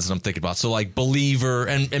music bands that I'm thinking about. So like Believer,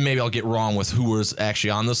 and maybe I'll get wrong with who was actually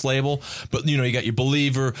on this label, but you got your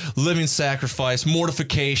Believer, Living Sacrifice,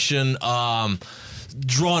 Mortification, drawing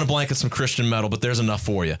a blank at some Christian metal, but there's enough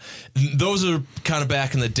for you. Those are kind of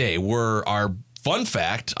back in the day. Where our fun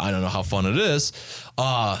fact, I don't know how fun it is,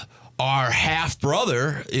 our half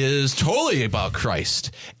brother is totally about Christ,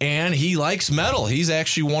 and he likes metal. He's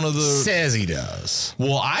actually one of the says he does.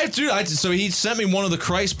 Well, so he sent me one of the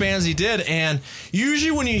Christ bands he did, and usually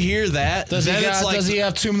when you hear that, does he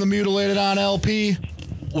have Tomb of the Mutilated on LP?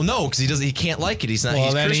 Well, no, because he can't like it. He's not. Well,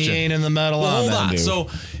 he's then Christian. He ain't in the metal. Well, hold on. Dude. So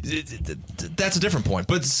that's a different point.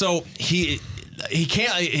 But so he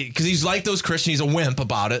can't, because he's like those Christians. He's a wimp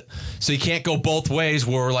about it, so he can't go both ways.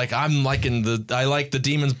 Where like I like the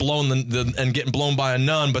demons blown and getting blown by a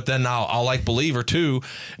nun, but then I'll like Believer too.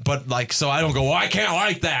 But like, so I don't go, well, I can't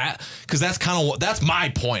like that, because that's kind of that's my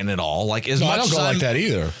point in it all. Like, as much I don't as go like that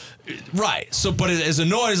either. Right. So, but as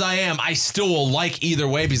annoyed as I am, I still will like either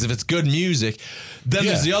way, because if it's good music, then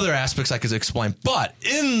there's the other aspects I could explain. But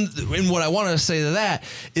in what I wanted to say to that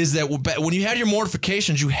is that when you had your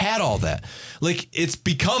Mortifications, you had all that. Like, it's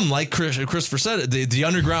become, like Christopher said, the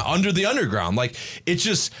underground, under the underground. Like, it's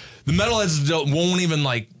just, the metalheads won't even,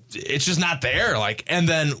 like, it's just not there. Like, and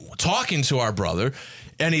then talking to our brother,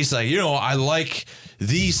 and he's like, I like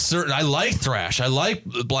I like thrash, I like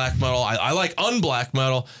black metal, I like unblack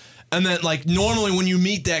metal. And then, like, normally when you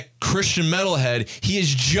meet that Christian metalhead,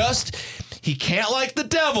 he can't like the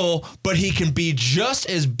devil, but he can be just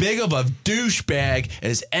as big of a douchebag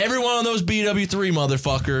as every one of those BW3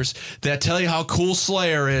 motherfuckers that tell you how cool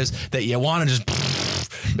Slayer is, that you want to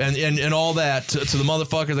just and all that to the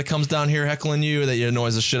motherfucker that comes down here heckling you, that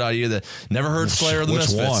annoys the shit out of you, that never heard Slayer or the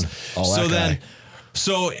Misfits. One? Oh, so that guy.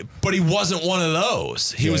 But he wasn't one of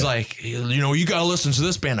those. He was like, you got to listen to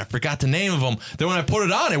this band. I forgot the name of them. Then when I put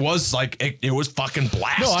it on, it was like, it was fucking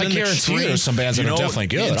blasting. No, I guarantee there's some bands that are definitely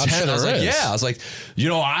good. I'm sure there is. Yeah, I was like,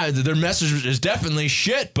 their message is definitely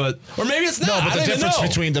shit, or maybe it's not. No, but the difference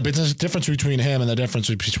between him and the difference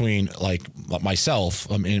between like myself,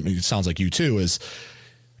 I mean, it sounds like you too, is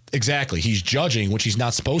exactly, he's judging, which he's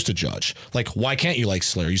not supposed to judge. Like, why can't you like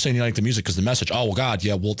Slayer? You're saying you like the music because the message. Oh, well, God,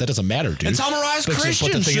 yeah, well, that doesn't matter, dude. And Tom Arai's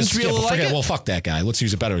Christian. Well, fuck that guy. Let's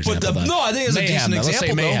use a better example. I think it's a decent example. Let's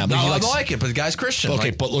say Mayhem. No, I like it, but the guy's Christian. Okay,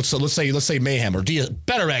 but let's say Mayhem or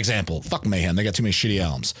better example. Fuck Mayhem. They got too many shitty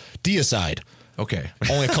albums. Deicide. Okay,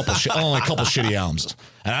 only a couple shitty albums,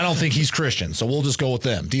 and I don't think he's Christian, so we'll just go with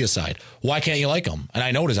them. Deicide. Why can't you like him? And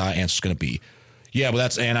I know what his answer's going to be. Yeah, but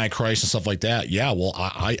that's Antichrist and stuff like that. Yeah, well,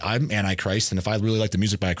 I'm Antichrist, and if I really like the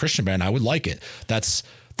music by a Christian band, I would like it. That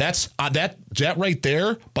right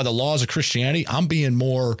there, by the laws of Christianity, I'm being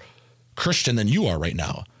more Christian than you are right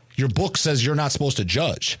now. Your book says you're not supposed to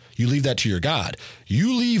judge. You leave that to your God.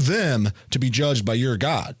 You leave them to be judged by your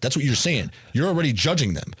God. That's what you're saying. You're already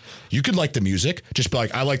judging them. You could like the music. Just be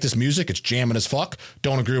like, I like this music. It's jamming as fuck.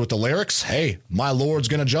 Don't agree with the lyrics. Hey, my Lord's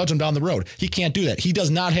going to judge him down the road. He can't do that. He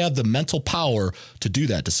does not have the mental power to do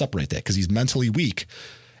that, to separate that, because he's mentally weak.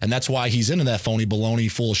 And that's why he's into that phony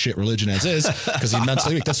baloney full of shit religion as is, because he's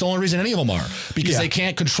mentally weak. That's the only reason any of them are, because they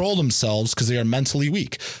can't control themselves because they are mentally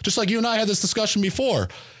weak. Just like you and I had this discussion before.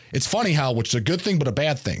 It's funny how, which is a good thing, but a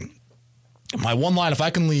bad thing. My one line, if I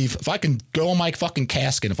can go on my fucking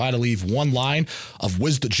casket, if I had to leave one line of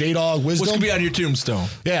wisdom, J-Dog wisdom. What's going to be on your tombstone?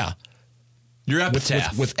 Yeah. Your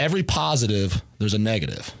epitaph. With every positive, there's a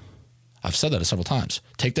negative. I've said that several times.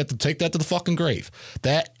 Take that to the fucking grave.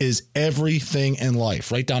 That is everything in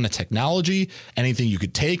life, right down to technology, anything you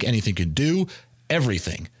could take, anything you could do,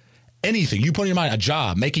 everything. anything you put in your mind, a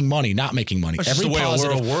job, making money, not making money. That's just the way the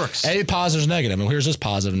world works. Every positive is negative. And here's this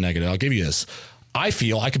positive and negative. I'll give you this. I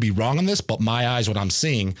feel I could be wrong on this, but my eyes, what I'm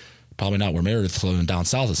seeing, probably not where Meredith's living down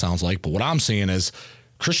south, it sounds like, but what I'm seeing is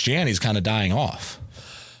Christianity is kind of dying off.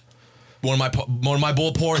 One of my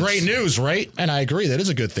bullet points. Great news, right? And I agree. That is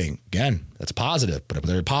a good thing. Again, that's positive, but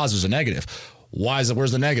there are positives and negative. Why is it?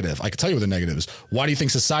 Where's the negative? I can tell you what the negative is. Why do you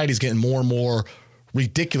think society's getting more and more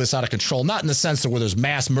ridiculous, out of control? Not in the sense of where there's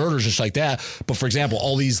mass murders and shit like that, but for example,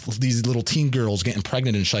 all these little teen girls getting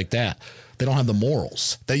pregnant and shit like that. They don't have the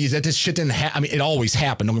morals. That this shit didn't happen. I mean, it always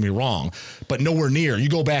happened, don't get me wrong, but nowhere near. You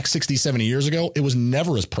go back 60, 70 years ago, it was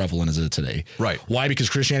never as prevalent as it is today. Right. Why? Because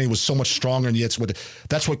Christianity was so much stronger, and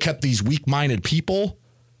that's what kept these weak-minded people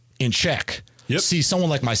in check. Yep. See, someone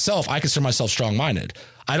like myself, I consider myself strong-minded.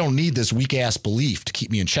 I don't need this weak-ass belief to keep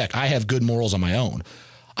me in check. I have good morals on my own.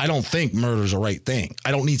 I don't think murder is the right thing. I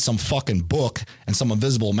don't need some fucking book and some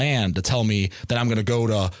invisible man to tell me that I'm going to go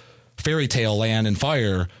to fairy tale land and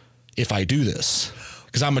fire if I do this,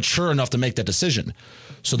 because I'm mature enough to make that decision.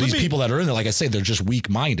 So these people that are in there, like I say, they're just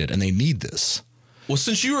weak-minded and they need this. Well,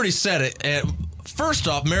 since you already said it, first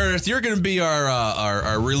off, Meredith, you're going to be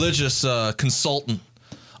our religious consultant.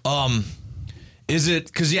 Is it,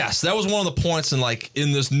 because yes, that was one of the points in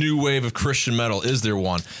this new wave of Christian metal. Is there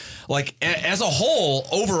one? Like as a whole,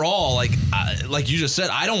 overall, like you just said,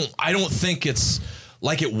 I don't think it's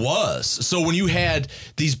like it was. So when you had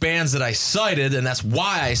these bands that I cited, and that's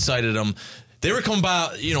why I cited them, they were coming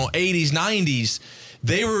about 80s, 90s.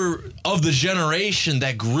 They were of the generation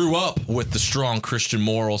that grew up with the strong Christian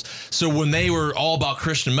morals. So when they were all about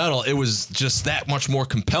Christian metal, it was just that much more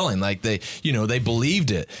compelling. Like they believed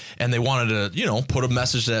it, and they wanted to, put a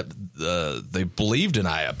message that they believed in,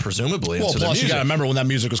 presumably. Well, into plus their you got to remember when that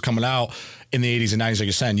music was coming out in the 80s and 90s, like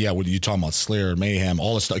you're saying, when you talking about Slayer, Mayhem,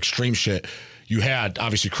 all this extreme shit. You had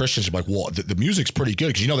obviously Christians like, well, the music's pretty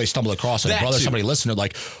good, because they stumbled across it. Brother, somebody listened to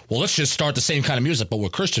like, well, let's just start the same kind of music but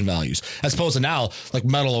with Christian values, as opposed to now like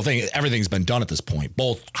metal thing. Everything's been done at this point,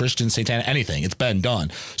 both Christian, satanic, anything. It's been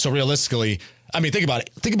done. So realistically, I mean, think about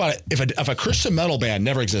it. If a Christian metal band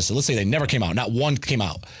never existed, let's say they never came out, not one came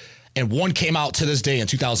out, and one came out to this day in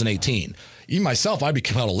 2018. Even myself, I'd be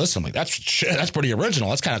compelled to listen. I'm like, that's pretty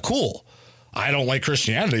original. That's kind of cool. I don't like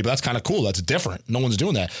Christianity, but that's kind of cool. That's different. No one's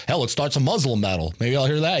doing that. Hell, let's start some Muslim metal. Maybe I'll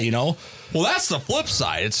hear that, Well, that's the flip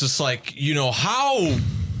side. It's just like, how,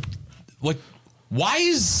 like, why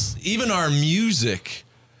is even our music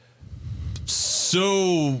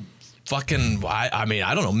so fucking, I mean,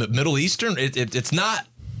 I don't know, Middle Eastern? It's not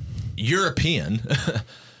European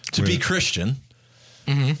to be Christian.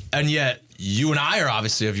 Mm-hmm. And yet you and I are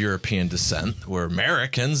obviously of European descent. We're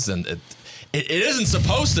Americans, and it isn't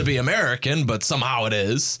supposed to be American, but somehow it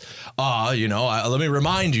is. Let me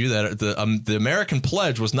remind you that the American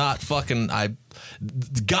pledge was not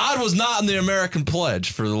God was not in the American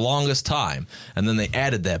pledge for the longest time, and then they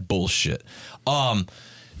added that bullshit. That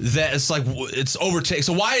it's like it's overtaken.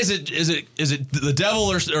 So why is it the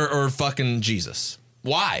devil or fucking Jesus?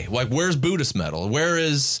 Why? Like, where's Buddhist metal? Where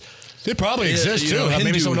is? It probably exists too.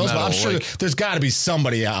 Maybe someone knows, but I'm sure there's got to be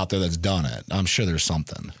somebody out there that's done it. I'm sure there's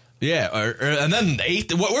something. Yeah, and then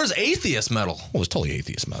where's atheist metal? Well, it's totally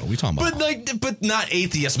atheist metal. We talking about, but not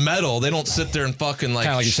atheist metal. They don't sit there and fucking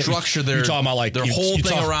structure their whole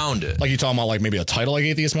thing around it. Like you talking about like maybe a title like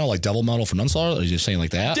atheist metal, like devil metal from Nunslaughter? Are you just saying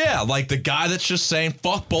like that? Yeah, like the guy that's just saying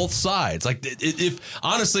fuck both sides. Like if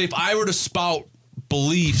I were to spout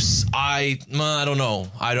beliefs, I don't know.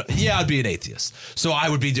 I'd be an atheist. So I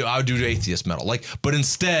would do atheist metal. Like, but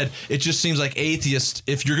instead, it just seems like atheist.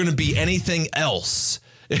 If you're going to be anything else.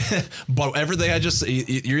 But everything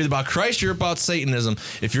you're either about Christ, you're about Satanism.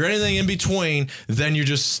 If you're anything in between, then you're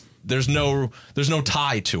just there's no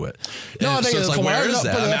tie to it. No, I think so it's like, where is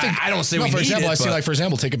that? I don't say we need it. I see, like, for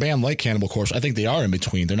example, take a band like Cannibal Corpse. I think they are in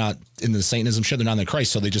between. They're not in the Satanism shit. They're not in the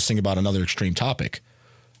Christ, so they just sing about another extreme topic.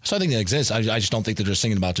 So I think that exists. I just don't think they're just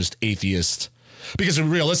singing about just atheist. Because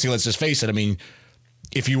realistically, let's just face it. I mean,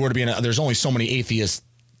 if you were to be there's only so many atheist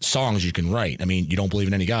songs you can write. I mean, you don't believe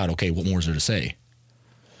in any God. Okay, what more is there to say?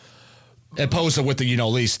 Opposed to with the, at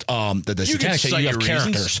least the satanic shit, you have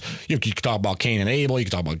characters. You can talk about Cain and Abel, you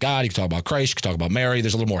can talk about God, you can talk about Christ, you can talk about Mary.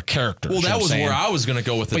 There's a little more character. Well, that was where I was going to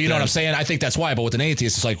go with it. But you know what I'm saying? I think that's why. But with an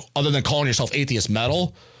atheist, it's like, other than calling yourself atheist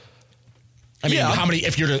metal, I mean, how many?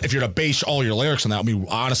 If you're to base all your lyrics on that, I mean,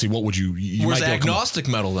 honestly, what would you? Where's agnostic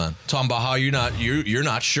metal then? Talking about how you're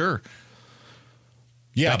not sure.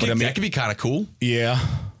 Yeah, that could be kind of cool. Yeah.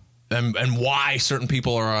 and why certain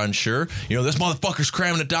people are unsure. You know, this motherfucker's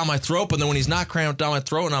cramming it down my throat, but then when he's not cramming it down my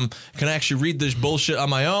throat and I can actually read this bullshit on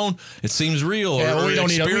my own, it seems real. Yeah, we don't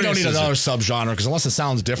need another subgenre because unless it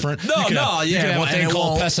sounds different, you can have one thing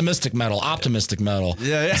called pessimistic metal, optimistic metal.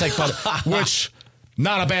 Yeah. It's like, which.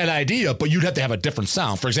 Not a bad idea, but you'd have to have a different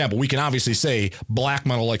sound. For example, we can obviously say black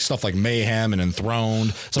metal, like stuff like Mayhem and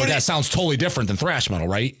Enthroned. So that sounds totally different than thrash metal,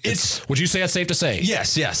 right? Would you say that's safe to say?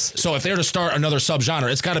 Yes. So if they're to start another subgenre,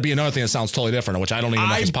 it's got to be another thing that sounds totally different, which I don't even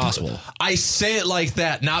know if it's possible. I say it like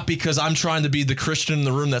that, not because I'm trying to be the Christian in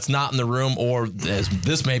the room that's not in the room, or as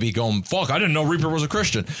this may be going, fuck, I didn't know Reaper was a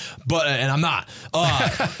Christian. But, and I'm not.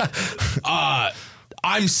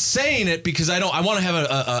 I'm saying it because I want to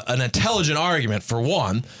have an intelligent argument, for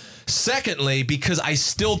one. Secondly, because I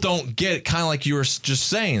still don't get it, kind of like you were just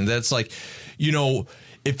saying, that it's like, you know,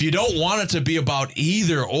 if you don't want it to be about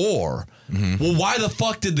either or, well, why the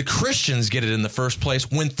fuck did the Christians get it in the first place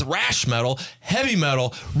when thrash metal, heavy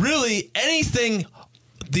metal, really anything,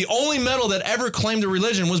 the only metal that ever claimed a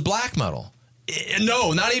religion was black metal?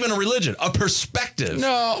 No, not even a religion, a perspective.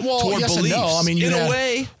 No, well, toward yes beliefs. And no. I mean, in a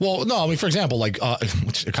way. Well, no, I mean, for example, like,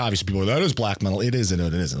 which obviously people are, that is black metal. It is and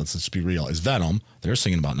it isn't. Let's just be real. It's Venom. They're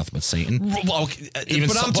singing about nothing but Satan. Well, even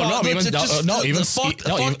but I'm talking fuck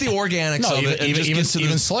the organics of it.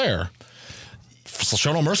 Even Slayer.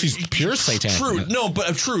 Show No Mercy's pure satanic. True, no,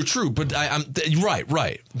 but true. But I'm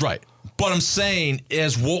right. But I'm saying,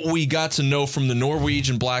 as what we got to know from the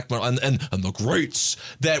Norwegian black metal and the greats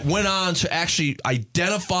that went on to actually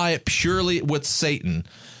identify it purely with Satan,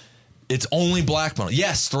 it's only black metal.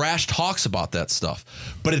 Yes, thrash talks about that stuff,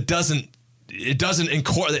 but it doesn't.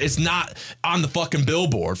 It's not on the fucking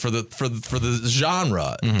billboard for the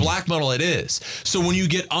genre. Black metal, it is. So when you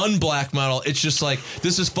get unblack metal, it's just like,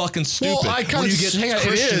 this is fucking stupid. Well, I kind of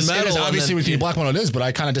it is obviously with you black metal, it is, but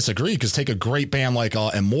I kind of disagree because take a great band like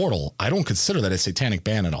Immortal. I don't consider that a satanic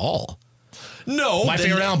band at all. No, my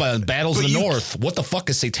favorite album, Battles of the North. What the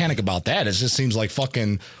fuck is satanic about that? It just seems like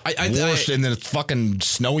fucking worse, and then it's fucking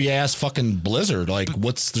snowy ass fucking blizzard. Like,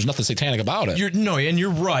 there's nothing satanic about it. You're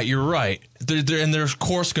right. And there's of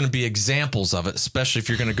course going to be examples of it, especially if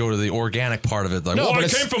you're going to go to the organic part of it. Like,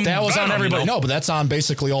 but that was on everybody. No, but that's on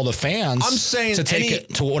basically all the fans. I'm saying to take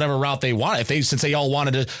it to whatever route they want. Since they all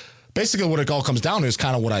wanted to, basically what it all comes down to is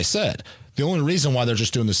kind of what I said. The only reason why they're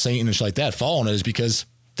just doing the Satan and shit like that, following it, is because.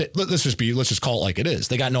 Let's just call it like it is.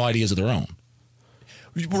 They got no ideas of their own.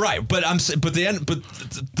 Right, but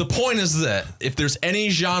the point is that if there's any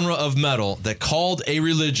genre of metal that called a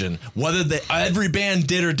religion, whether every band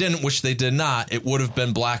did or didn't, which they did not, it would have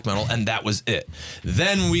been black metal, and that was it.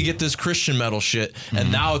 Then we get this Christian metal shit,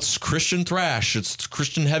 and now it's Christian thrash, it's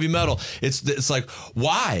Christian heavy metal. It's like,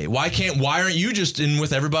 why aren't you just in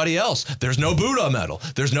with everybody else? There's no Buddha metal,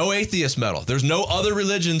 there's no atheist metal, there's no other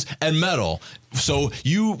religions and metal. So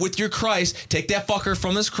you, with your Christ, take that fucker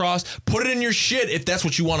from this cross, put it in your shit if that's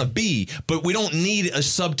what you want to be, but we don't need a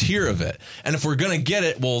sub-tier of it. And if we're going to get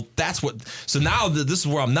it, well, that's what... So now this is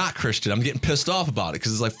where I'm not Christian. I'm getting pissed off about it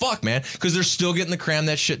because it's like, fuck, man, because they're still getting to cram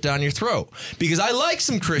that shit down your throat. Because I like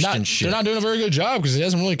some Christian shit. They're not doing a very good job because it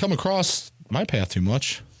hasn't really come across my path too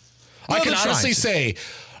much. Well, I can honestly say,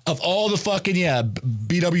 of all the fucking,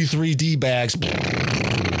 BW3D bags,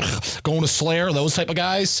 going to Slayer, those type of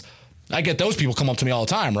guys... I get those people come up to me all the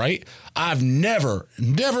time, right? I've never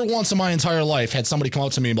once in my entire life had somebody come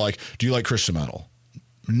up to me and be like, do you like Christian metal?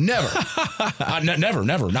 Never. Never,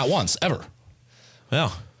 not once, ever.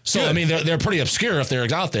 Well, so, good. I mean, they're pretty obscure if they're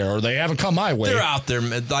out there, or they haven't come my way. They're out there.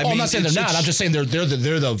 I'm not saying they're not. I'm just saying they're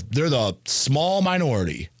the small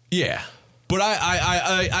minority. Yeah. But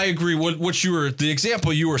I agree. The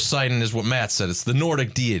example you were citing is what Matt said. It's the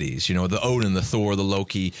Nordic deities, the Odin, the Thor, the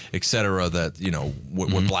Loki, etc. That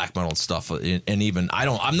with black metal and stuff. And even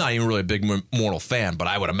I'm not even really a big Mortal fan, but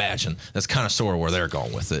I would imagine that's kind of sort of where they're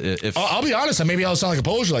going with it. I'll be honest, maybe I'll sound like a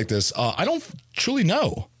poser like this. I don't truly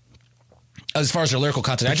know as far as their lyrical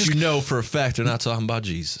content. I just know for a fact they're not talking about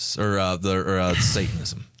Jesus or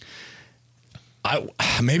Satanism.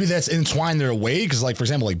 Maybe that's entwined their way because, like, for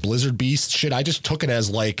example, like Blizzard Beast shit, I just took it as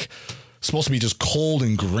like supposed to be just cold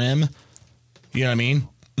and grim. You know what I mean?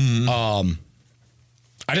 Mm-hmm.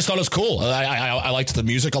 I just thought it was cool. I liked the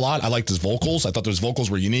music a lot. I liked his vocals. I thought those vocals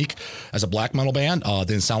were unique as a black metal band.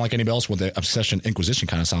 Didn't sound like anybody else. With the Obsession Inquisition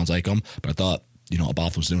kind of sounds like them, but I thought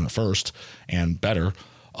Abath was doing it first and better.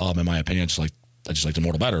 In my opinion, I just liked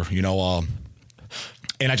Immortal better.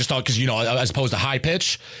 And I just thought, because, as opposed to high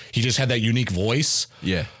pitch, he just had that unique voice.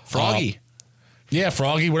 Yeah. Froggy.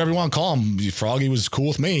 Froggy, whatever you want to call him. Froggy was cool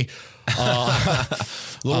with me.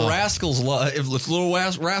 Little Rascals, if Little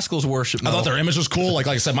Rascals worship. I thought their image was cool. Like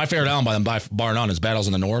I said, my favorite album by them, by bar none, is Battles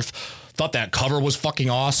in the North. Thought that cover was fucking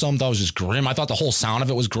awesome. Thought it was just grim. I thought the whole sound of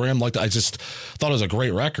it was grim. Like I just thought it was a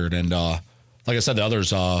great record. And like I said, the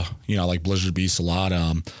others, like Blizzard Beast a lot.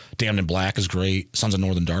 Damned in Black is great. Sons of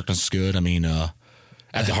Northern Darkness is good. I mean,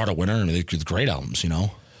 At the Heart of Winter, I mean, they're great albums,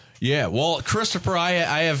 Yeah, well, Christopher,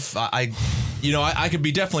 I could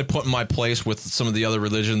be definitely put in my place with some of the other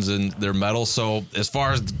religions and their metal. So as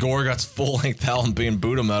far as Gorguts' full-length album being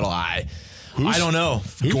Buddha metal, I don't know.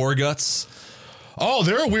 Gorguts. Oh,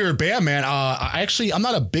 they're a weird band, man. I'm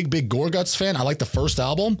not a big Gorguts fan. I like the first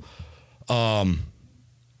album.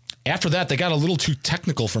 After that, they got a little too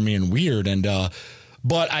technical for me and weird, and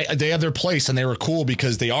but they have their place, and they were cool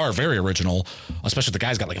because they are very original. Especially if the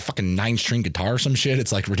guy's got like a fucking 9-string guitar or some shit.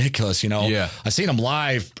 It's like ridiculous, Yeah, I seen them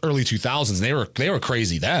live early 2000s. And they were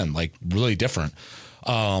crazy then, like really different.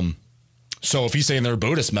 So if he's saying they're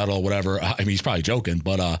Buddhist metal or whatever, I mean, he's probably joking,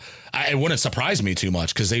 but it wouldn't surprise me too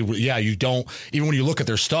much because you don't, even when you look at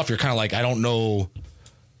their stuff, you're kind of like, I don't know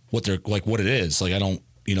what they're like, what it is. Like, I don't,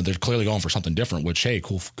 they're clearly going for something different, which, hey,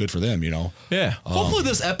 cool, good for them, Yeah. Hopefully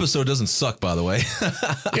this episode doesn't suck, by the way.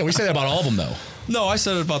 Yeah, we say that about all of them, though. No, I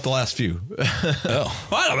said it about the last few. Oh.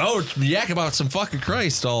 I don't know. Yak about some fucking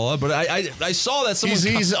Christ all, but I saw that someone...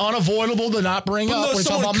 He's unavoidable to not bring up when you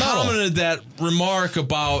talk about metal. Someone commented that remark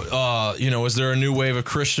about, is there a new wave of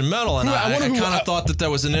Christian metal? And I kind of thought that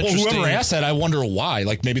was an interesting... Well, whoever asked that, I wonder why.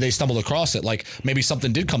 Like, maybe they stumbled across it. Like, maybe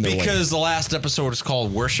something did come their way. Because the last episode is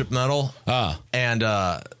called Worship Metal. And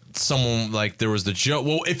someone, like, there was the joke...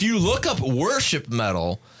 Well, if you look up Worship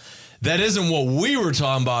Metal... That isn't what we were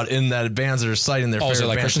talking about in that bands that are citing their favorite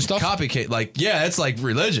like bands. Christian stuff? Copycat. Like, yeah, it's like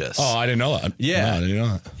religious. Oh, I didn't know that. Yeah. No, I didn't know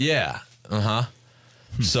that. Yeah. Uh-huh.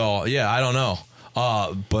 So, yeah, I don't know.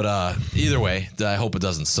 But either way, I hope it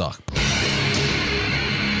doesn't suck.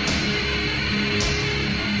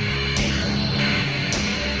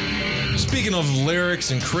 Speaking of lyrics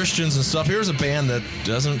and Christians and stuff, here's a band that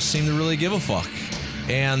doesn't seem to really give a fuck.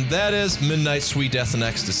 And that is Midnight Sweet Death and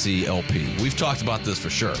Ecstasy LP. We've talked about this for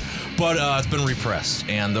sure. But it's been repressed,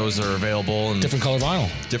 and those are available. In different color vinyl.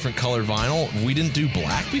 Different colored vinyl. We didn't do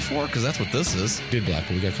black before, because that's what this is. Did black,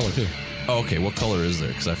 but we got color too. Oh, okay, what color is there?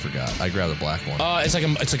 Because I forgot. I grabbed the black one. It's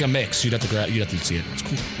like a mix. You'd have to see it. It's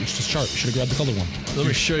cool. It's just sharp. You should have grabbed the colored one. Let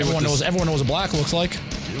me show you. Everyone knows what black looks like.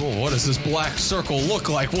 Well, what does this black circle look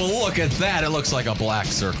like? Well, look at that. It looks like a black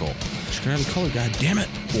circle. Just grab the color, god damn it.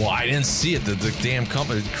 Well, I didn't see it. The damn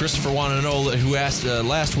company. Christopher wanted to know, who asked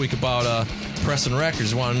last week about Pressing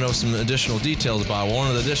Records, wanted to know some additional details about it. One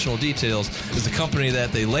of the additional details is the company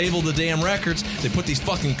that they label the damn records. They put these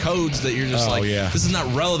fucking codes that you're just this is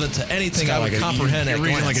not relevant to anything I would comprehend. You're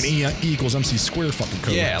reading like an E equals MC square fucking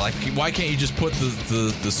code. Yeah, like why can't you just put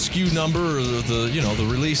the SKU number or the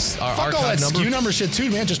release Fuck archive all that number? SKU number shit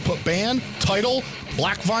too, man. Just put band, title,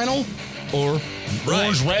 black vinyl, or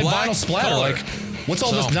orange red black vinyl splatter. color. Like, what's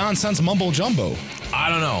all this nonsense mumbo jumbo? I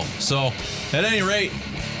don't know. So, at any rate,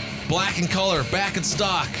 black in color, back in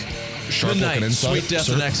stock. Sharp Midnight, inside, Sweet Death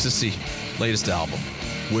sir. and Ecstasy, latest album.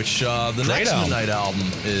 Which the Great next album. Midnight album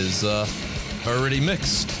is already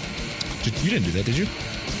mixed. You didn't do that, did you?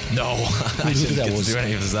 No, I didn't get to do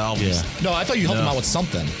any of his albums. No, I thought you helped him out with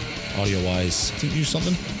something, audio-wise. Didn't you do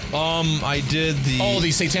something? I did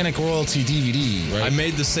the Satanic Royalty DVD, right? I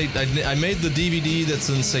made the DVD that's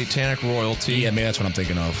in Satanic Royalty. Yeah, man, that's what I'm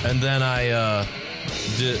thinking of. And then I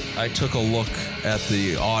took a look at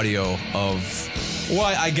the audio of. Well,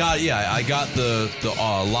 I got the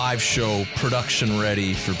live show production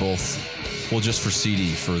ready for both. Well, just for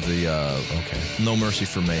CD for the No Mercy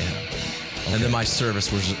for Mayhem. Okay. And then my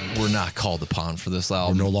service were not called upon for this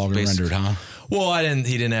album. We're no longer rendered, huh? Well, he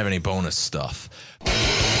didn't have any bonus stuff.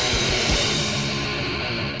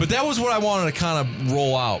 But that was what I wanted to kind of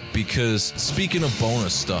roll out, because speaking of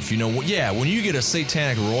bonus stuff, when you get a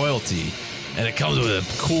Satanic Royalty and it comes with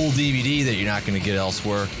a cool DVD that you're not going to get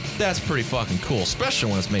elsewhere, that's pretty fucking cool, especially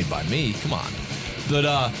when it's made by me. Come on. But,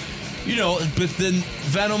 but then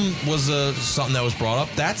Venom was something that was brought up.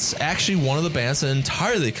 That's actually one of the bands that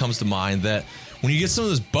entirely comes to mind, that when you get some of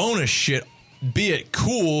this bonus shit, be it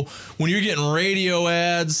cool, when you're getting radio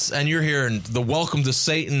ads and you're hearing the Welcome to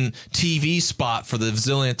Satan TV spot for the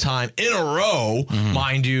zillionth time in a row,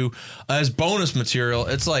 mind you, as bonus material,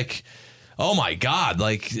 it's like, oh my God,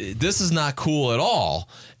 like, this is not cool at all.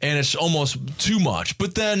 And it's almost too much.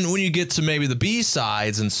 But then when you get to maybe the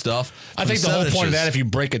B-sides and stuff, I think the whole point of that, if you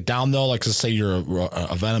break it down, though, like to say you're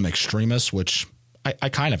a Venom extremist, which I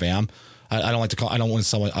kind of am. I don't like to call. I don't want to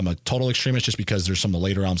say I'm a total extremist just because there's some of the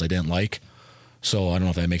later albums I didn't like. So I don't know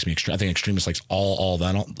if that makes me extreme. I think extremist likes all of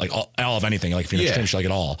anything. Like if you're an extremist, you like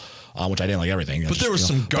it all, which I didn't like everything. But there was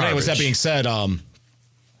some garbage. But anyways,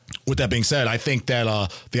 with that being said, I think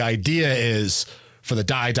that the idea is for the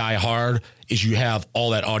die hard is you have all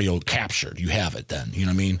that audio captured. You have it then. You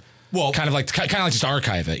know what I mean? Well, kind of like just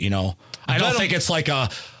archive it. You know, I don't think it's like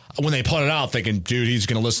when they put it out, thinking, dude, he's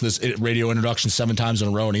going to listen to this radio introduction 7 times in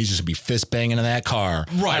a row, and he's just going to be fist banging in that car.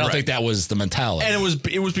 Right. I don't think that was the mentality. And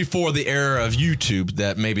it was before the era of YouTube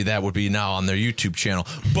that maybe that would be now on their YouTube channel.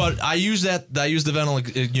 But I use the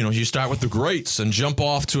Venel, you start with the greats and jump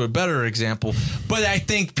off to a better example. But I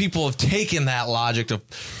think people have taken that logic of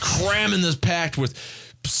cramming this packed with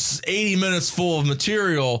 80 minutes full of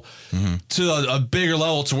material to a bigger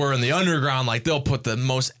level, to where in the underground, like, they'll put the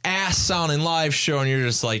most ass sounding live show, and you're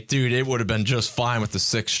just like, dude, it would have been just fine with the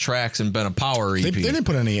 6 tracks and been a power EP. They didn't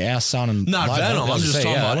put any ass sounding. Not live Venom. I'm just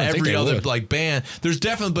talking about every other like band. There's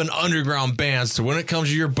definitely been underground bands. So when it comes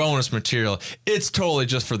to your bonus material, it's totally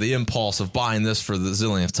just for the impulse of buying this for the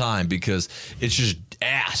zillionth time, because it's just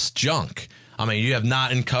ass junk. I mean, you have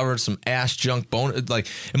not uncovered some ass junk bone. Like,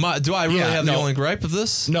 do I really have the only gripe of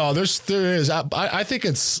this? No, there is. I think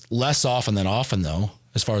it's less often than often, though,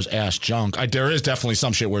 as far as ass junk. There is definitely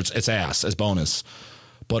some shit where it's ass as bonus,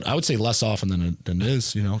 but I would say less often than it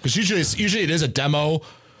is. Because usually it is a demo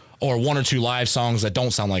or 1 or 2 live songs that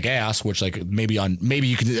don't sound like ass, which like maybe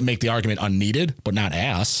you could make the argument unneeded, but not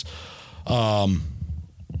ass. I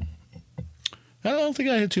don't think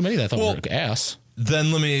I had too many that I thought were ass.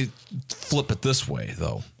 Then let me flip it this way,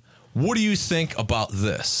 though. What do you think about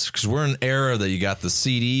this? Because we're in an era that you got the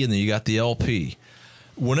CD and then you got the LP.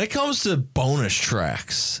 When it comes to bonus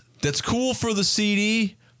tracks, that's cool for the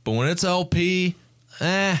CD, but when it's LP,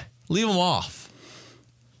 leave them off.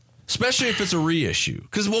 Especially if it's a reissue.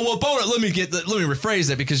 Because bonus. Let me rephrase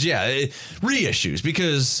that. Because reissues.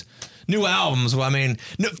 Because new albums. Well, I mean,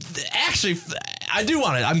 no, actually, I do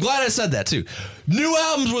want it. I'm glad I said that too. New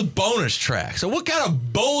albums with bonus tracks. So what kind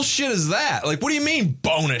of bullshit is that? Like, what do you mean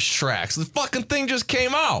bonus tracks? The fucking thing just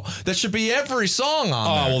came out. That should be every song on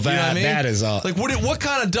there. Oh, well, that is like what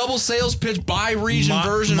kind of double sales pitch by region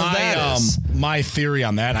version of that is? My theory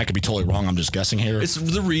on that, I could be totally wrong. I'm just guessing here. It's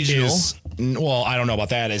the regional. Well, I don't know about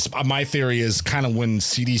that. My theory is kind of when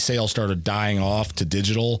CD sales started dying off to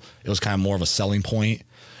digital, it was kind of more of a selling point.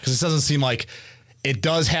 Because it doesn't seem like it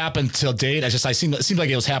does happen till date. It seems like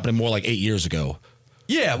it was happening more like 8 years ago.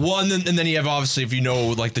 Yeah, well, and then you have, obviously, if you know,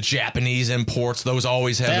 like the Japanese imports, those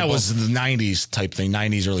always have. That was the 90s type thing,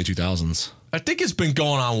 90s, early 2000s. I think it's been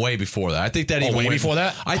going on way before that. I think that even way before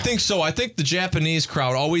that? I think so. I think the Japanese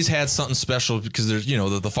crowd always had something special because there's,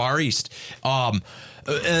 the Far East.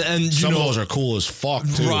 And some of those are cool as fuck,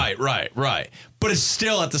 too. Right. But it's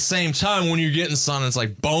still at the same time when you're getting something that's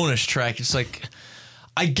like bonus track, it's like,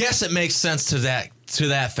 I guess it makes sense to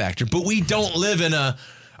that factor, but we don't live in a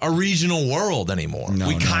regional world anymore.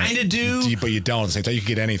 We kind of do. But you don't. At the same time, you can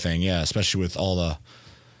get anything, especially with all the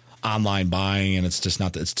online buying, and it's just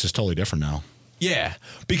totally different now. Yeah,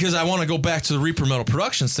 because I want to go back to the Reaper Metal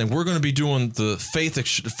Productions thing. We're going to be doing the Faith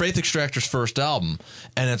Extractor's first album,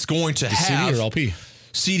 and it's going to have CD or LP?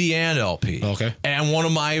 CD and LP. Okay. And one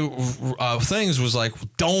of my things was like,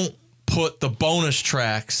 don't put the bonus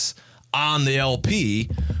tracks on the LP,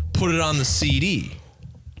 put it on the CD.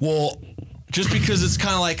 Well, just because it's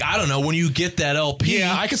kind of like, I don't know, when you get that LP.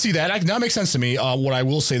 Yeah, I can see that. That makes sense to me. What I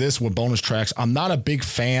will say this with bonus tracks, I'm not a big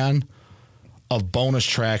fan of bonus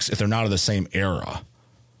tracks if they're not of the same era.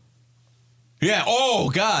 Yeah. Oh,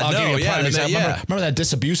 God. I'll give you a prime example. Remember that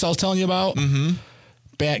Disabuse I was telling you about?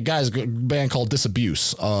 Mm-hmm. Band called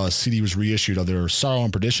Disabuse. CD was reissued of their Sorrow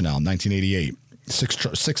and Perdition album, 1988.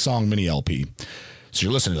 Six song mini LP. So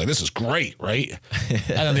you're listening, like, this is great, right? And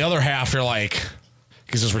then the other half, you're like,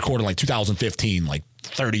 because it's recorded like 2015, like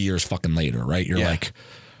 30 years fucking later, right? You're like,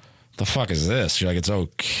 the fuck is this? You're like, it's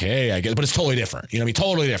okay, I guess, but it's totally different. You know what I mean?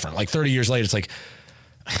 Totally different. Like 30 years later, it's like,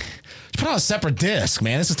 just put on a separate disc,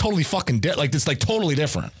 man. This is totally fucking like this, like totally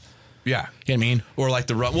different. Yeah. You know what I mean? Or like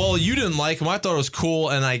well, you didn't like them. I thought it was cool,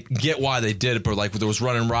 and I get why they did it, but like there was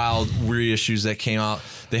Running Wild reissues that came out.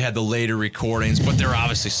 They had the later recordings, but they're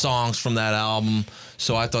obviously songs from that album.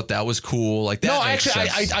 So I thought that was cool. Like that. No, actually,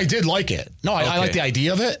 I did like it. No, I like the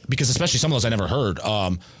idea of it, because especially some of those I never heard.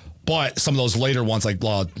 But some of those later ones, like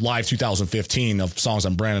Live 2015 of songs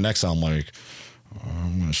on Brandon X, I'm like,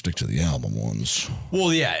 I'm going to stick to the album ones.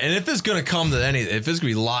 Well, yeah, and if it's going to come to anything, if it's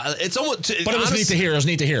going to be live, it's almost. But it was neat to hear. It was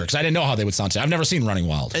neat to hear because I didn't know how they would sound. I've never seen Running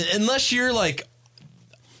Wild. Unless you're like,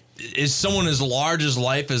 is someone as large as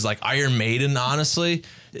life as like Iron Maiden, honestly,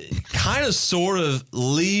 kind of sort of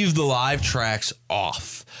leave the live tracks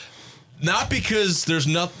off. Not because there's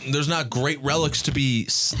not great relics to be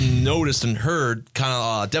noticed and heard. Kind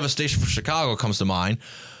of Devastation for Chicago comes to mind.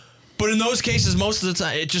 But in those cases, most of the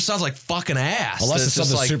time, it just sounds like fucking ass. Unless it's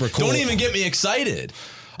something super cool. Don't even get me excited.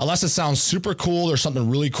 Unless it sounds super cool, there's something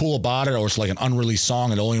really cool about it, or it's like an unreleased song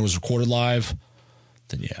and it only was recorded live,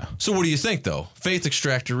 then yeah. So what do you think, though? Faith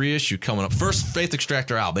Extractor reissue coming up. First Faith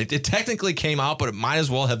Extractor album. It technically came out, but it might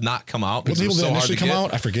as well have not come out. What people did initially come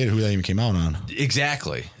out? I forget who that even came out on.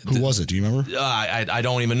 Exactly. Who was it? Do you remember? I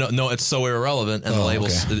don't even know. No, it's so irrelevant, and the label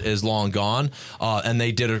is long gone. And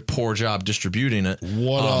they did a poor job distributing it.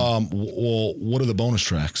 What are the bonus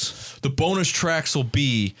tracks? The bonus tracks will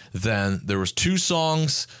be then there was 2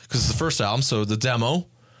 songs because it's the first album, so the demo.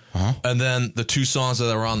 And then the 2 songs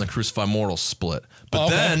that were on the Crucified Mortals split. But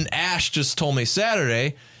then Ash just told me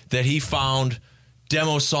Saturday that he found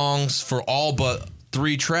demo songs for all but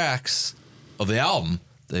 3 tracks of the album.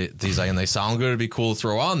 He's like, and they sound good. It'd be cool to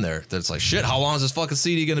throw on there. That's like, shit, how long is this fucking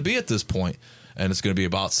CD going to be at this point? And it's going to be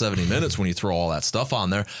about 70 minutes when you throw all that stuff on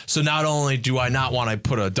there. So not only do I not want to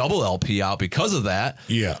put a double LP out because of that.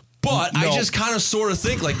 Yeah. But I just kind of sort of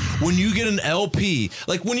think, like, when you get an LP,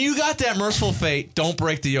 like when you got that Merciful Fate, Don't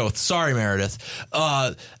Break the Oath, sorry, Meredith,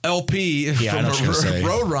 LP from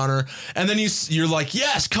Roadrunner, and then you're like,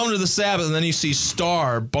 yes, Come to the Sabbath, and then you see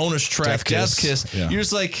Star, bonus track, Death Kiss. Yeah. You're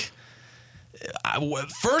just like,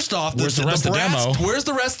 first off, where's the rest of the demo? Where's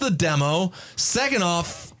the rest of the demo? Second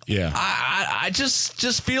off, yeah, I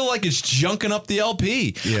just feel like it's junking up the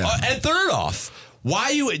LP. Yeah. And third off, why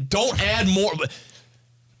you don't add more...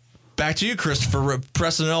 Back to you, Christopher,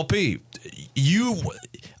 pressing an LP. You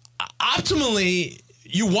optimally,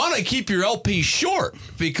 you want to keep your LP short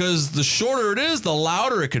because the shorter it is, the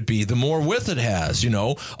louder it could be, the more width it has, you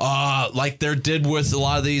know, like there did with a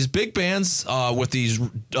lot of these big bands with these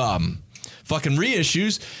fucking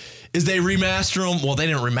reissues. Is they remaster them? Well, they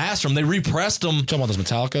didn't remaster them. They repressed them. Talking about those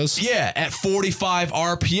Metallicas? Yeah, at 45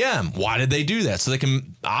 RPM. Why did they do that? So they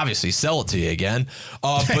can obviously sell it to you again.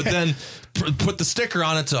 But then put the sticker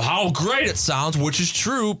on it to how great it sounds, which is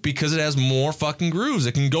true because it has more fucking grooves.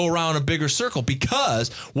 It can go around a bigger circle because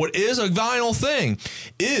what is a vinyl thing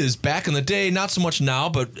is back in the day, not so much now,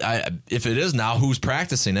 but if it is now, who's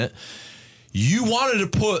practicing it? You wanted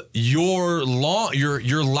to put your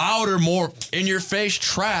louder, more in-your-face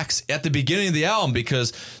tracks at the beginning of the album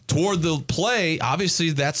because toward the play, obviously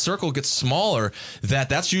that circle gets smaller.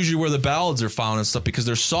 That's usually where the ballads are found and stuff because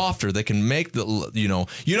they're softer. They can make you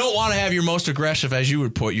don't want to have your most aggressive, as you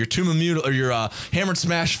would put, your Tomb of Mutil or your Hammered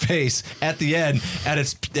Smash face at the end at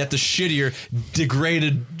the shittier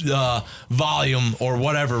degraded volume or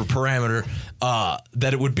whatever parameter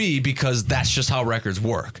that it would be because that's just how records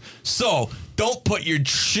work. So don't put your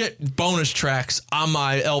shit bonus tracks on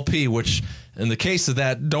my LP, which in the case of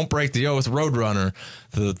that Don't Break the Oath Roadrunner,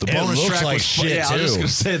 the bonus track like was shit yeah, too. I was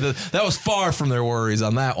just going to say that was far from their worries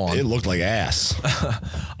on that one. It looked like ass.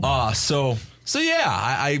 So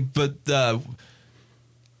yeah, but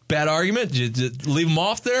bad argument. Did you leave them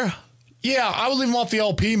off there? Yeah, I would leave them off the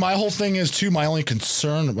LP. My whole thing is, too, my only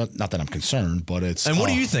concern, well, not that I'm concerned, but it's... And what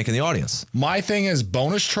do you think in the audience? My thing is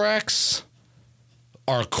bonus tracks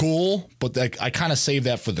are cool, but I kind of save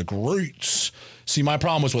that for the greats. See, my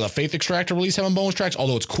problem was with a Faith Extractor release having bonus tracks,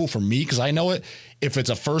 although it's cool for me because I know it. If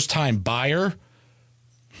it's a first-time buyer,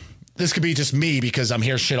 this could be just me because I'm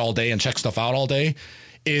here shit all day and check stuff out all day,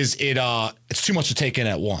 it's too much to take in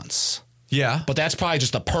at once. Yeah. But that's probably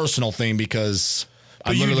just a personal thing because...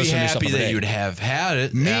 But you'd be happy that you'd have had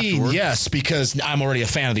it afterwards. Yes, because I'm already a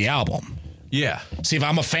fan of the album. Yeah. See, if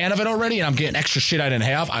I'm a fan of it already and I'm getting extra shit I didn't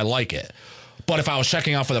have, I like it. But if I was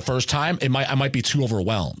checking out for the first time, I might be too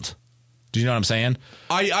overwhelmed. Do you know what I'm saying?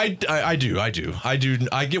 I do.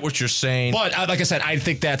 I get what you're saying. But like I said, I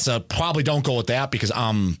think that's probably don't go with that because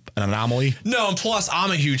I'm an anomaly. No, and plus I'm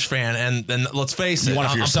a huge fan, and let's face it, I'm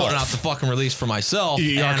putting out the fucking release for myself,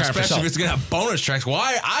 and especially if it's gonna have bonus tracks. Well,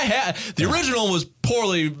 I had the original was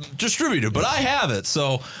poorly distributed, but I have it,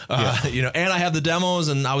 so and I have the demos,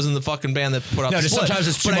 and I was in the fucking band that put out the split. Sometimes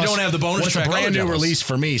it's too much. I don't have the bonus track. It's a brand new release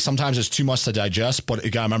for me. Sometimes it's too much to digest, but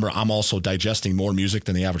you gotta remember I'm also digesting more music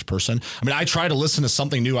than the average person. I mean, I try to listen to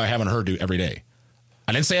something new I haven't heard every day.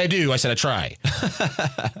 I didn't say I do. I said I try.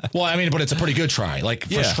 Well, I mean, but it's a pretty good try. Like,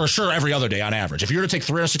 for sure, every other day on average. If you were to take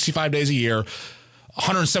 365 days a year,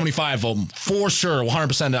 175 of them, for sure,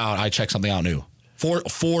 100% out, I check something out new. For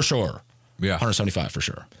sure. Yeah. 175 for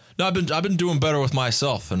sure. No, I've been doing better with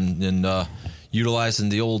myself, and utilizing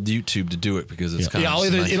the old YouTube to do it because it's kind of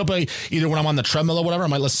nice. It'll be either when I'm on the treadmill or whatever, I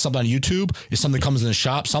might listen to something on YouTube. If something comes in the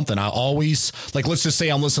shop, something, I'll always, like, let's just say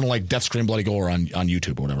I'm listening to like Death Scream Bloody Gore on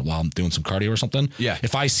YouTube or whatever while I'm doing some cardio or something. Yeah.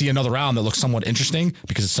 If I see another round that looks somewhat interesting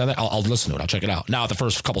because it's said that, I'll listen to it. I'll check it out. Now, if the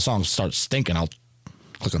first couple songs start stinking, I'll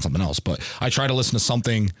click on something else. But I try to listen to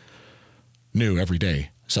something new every day.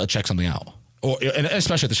 So I check something out. And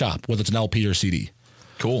especially at the shop, whether it's an LP or CD.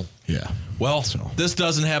 Cool. Yeah. Well, this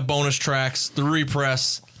doesn't have bonus tracks. The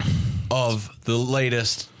repress of the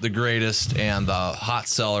latest, the greatest, and the hot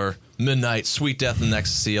seller, Midnight, Sweet Death and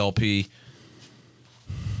Ecstasy LP.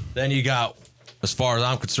 Then you got, as far as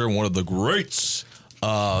I'm concerned, one of the greats,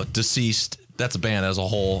 Deceased. That's a band as a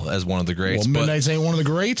whole, as one of the greats. Well, Midnight's ain't one of the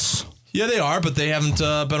greats? Yeah, they are, but they haven't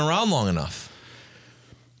been around long enough.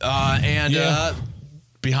 Behind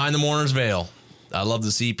the Mourner's Veil. I love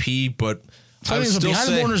this EP, but I would still Behind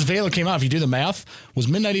the Mourner's Veil came out, if you do the math, was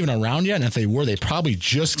Midnight even around yet? And if they were, they probably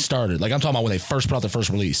just started. Like, I'm talking about when they first put out their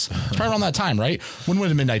first release. It's probably around that time, right? When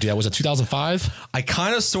did Midnight do that? Was it 2005? I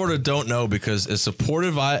kind of sort of don't know because as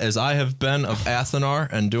supportive as I have been of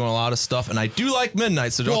Athenar and doing a lot of stuff, and I do like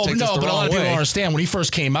Midnight, so don't take this the wrong way. But a lot of people don't understand. When he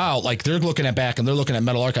first came out, like, they're looking at back and they're looking at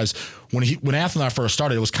Metal Archives. When Athenar first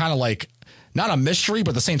started, it was kind of like, not a mystery, but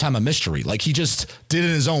at the same time a mystery. Like, he just did it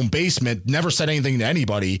in his own basement, never said anything to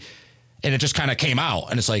anybody, and it just kind of came out.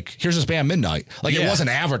 And it's like, here's this band Midnight. Like, it wasn't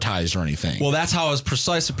advertised or anything. Well, that's how it was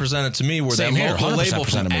precisely presented to me, where that local label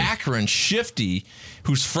from Akron, Shifty,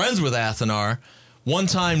 who's friends with Athenar, one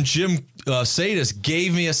time Jim Sadis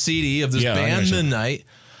gave me a CD of this band Midnight.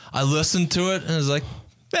 I listened to it and was like,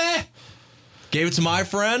 gave it to my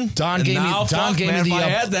friend. Don gave me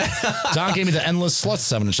the Endless Sluts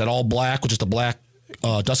 7-inch, that all black with just a black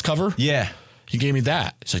dust cover. Yeah. He gave me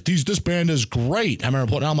that. It's like, this band is great. I remember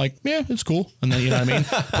putting it on, I'm like, yeah, it's cool. And then, you know what I mean?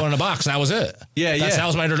 Put it in a box, and that was it. That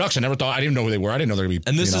was my introduction. I didn't even know who they were. I didn't know they were going to be.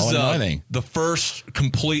 And this is the first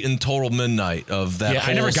complete and total Midnight of that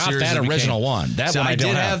whole I never got that original one. That one I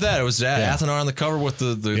did have that. It was Athenar on the cover with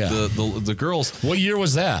the girls. What year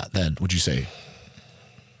was that then, would you say?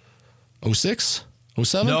 06?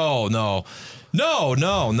 07? No. I don't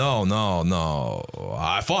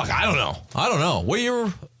know. What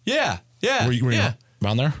year? Yeah. Were you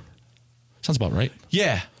around there? Sounds about right.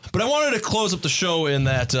 Yeah. But I wanted to close up the show in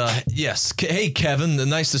that, yes. Hey, Kevin,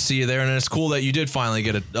 nice to see you there. And it's cool that you did finally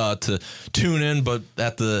get to tune in, but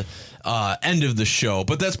at the end of the show.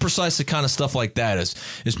 But that's precisely kind of stuff like that is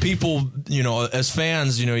people, as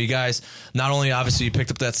fans, you guys, not only obviously you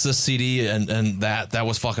picked up that Sis CD and that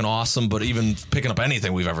was fucking awesome, but even picking up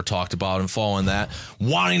anything we've ever talked about and following that,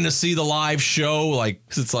 wanting to see the live show, like,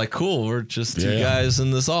 it's like, cool, we're just two guys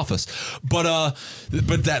in this office. But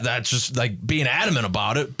that's just like being adamant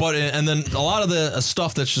about it. But, and then a lot of the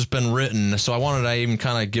stuff that's just been written. So I wanted to even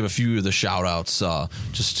kind of give a few of the shout outs,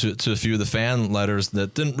 just to a few of the fan letters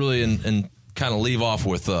that didn't really and kind of leave off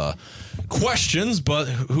with questions, but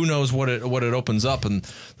who knows what it opens up. And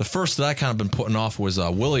the first that I kind of been putting off was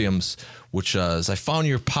Williams, which is I found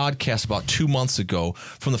your podcast about 2 months ago.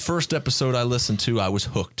 From the first episode I listened to, I was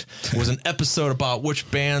hooked. It was an episode about which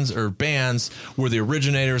bands were the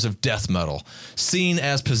originators of death metal. Seen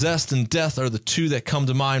as Possessed and Death are the two that come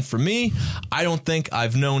to mind for me. I don't think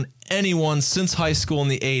I've known anyone since high school in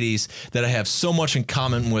the 80s that I have so much in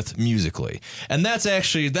common with musically. And that's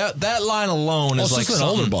actually, that line alone is like an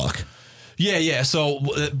older buck. Yeah. So,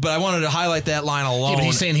 but I wanted to highlight that line alone. Yeah, but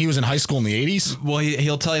he's saying he was in high school in the 80s? Well,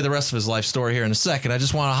 he'll tell you the rest of his life story here in a second. I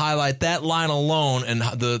just want to highlight that line alone and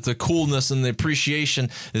the coolness and the appreciation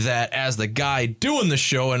that as the guy doing the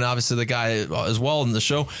show, and obviously the guy as well in the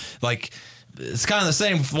show, like, it's kind of the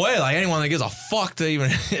same way. Like, anyone that gives a fuck to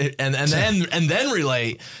even and then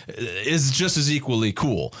relate is just as equally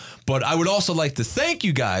cool. But I would also like to thank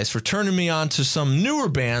you guys for turning me on to some newer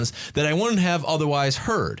bands that I wouldn't have otherwise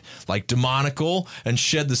heard, like Demonical and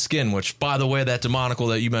Shed the Skin. Which, by the way, that Demonical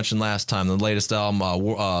that you mentioned last time, the latest album,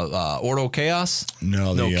 Ordo Chaos.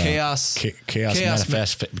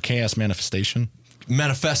 Chaos Manifestation.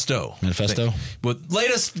 Manifesto. But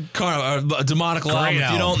latest Demonical album.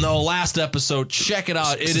 If you don't know, last episode, check it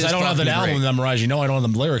out. I don't have that album memorized. I don't have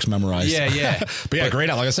the lyrics memorized. Yeah. But great.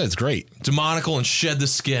 Like I said, it's great. Demonical and Shed the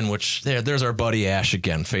Skin, which there's our buddy Ash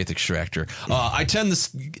again, Faith Extractor. I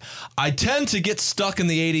tend to get stuck in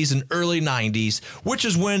the 80s and early 90s, which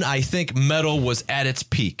is when I think metal was at its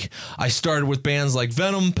peak. I started with bands like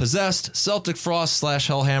Venom, Possessed, Celtic Frost /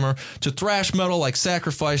 Hellhammer, to thrash metal like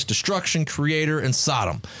Sacrifice, Destruction, Creator, and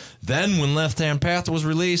Sodom. Then, when Left Hand Path was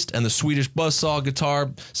released and the Swedish buzzsaw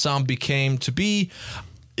guitar sound became to be,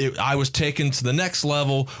 I was taken to the next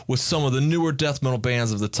level with some of the newer death metal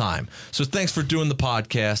bands of the time. So thanks for doing the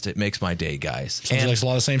podcast. It makes my day, guys. Sounds like a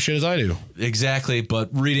lot of the same shit as I do. Exactly, but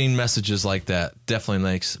reading messages like that definitely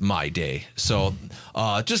makes my day. So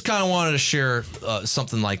just kind of wanted to share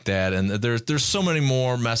something like that. And there's so many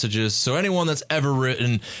more messages. So anyone that's ever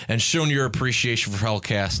written and shown your appreciation for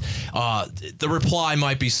Hellcast, the reply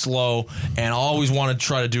might be slow, and I always want to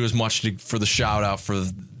try to do as much for the shout out for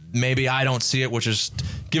maybe I don't see it, which is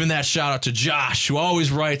giving that shout out to Josh, who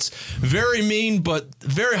always writes very mean but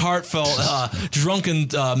very heartfelt, drunken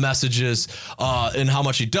messages, and how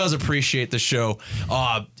much he does appreciate the show.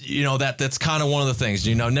 That's kind of one of the things,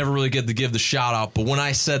 never really get to give the shout out. But when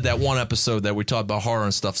I said that one episode that we talked about horror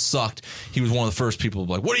and stuff sucked, he was one of the first people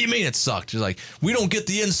like, what do you mean it sucked? He's like, we don't get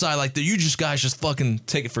the inside like that. You guys just fucking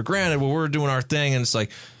take it for granted when we're doing our thing. And it's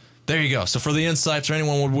like, there you go. So for the insights, or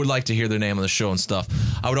anyone would like to hear their name on the show and stuff,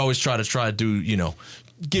 I would always try to do,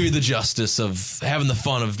 give you the justice of having the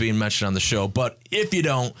fun of being mentioned on the show. But if you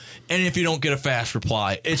don't get a fast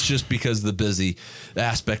reply, it's just because of the busy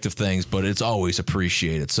aspect of things, but it's always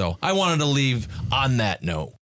appreciated. So I wanted to leave on that note.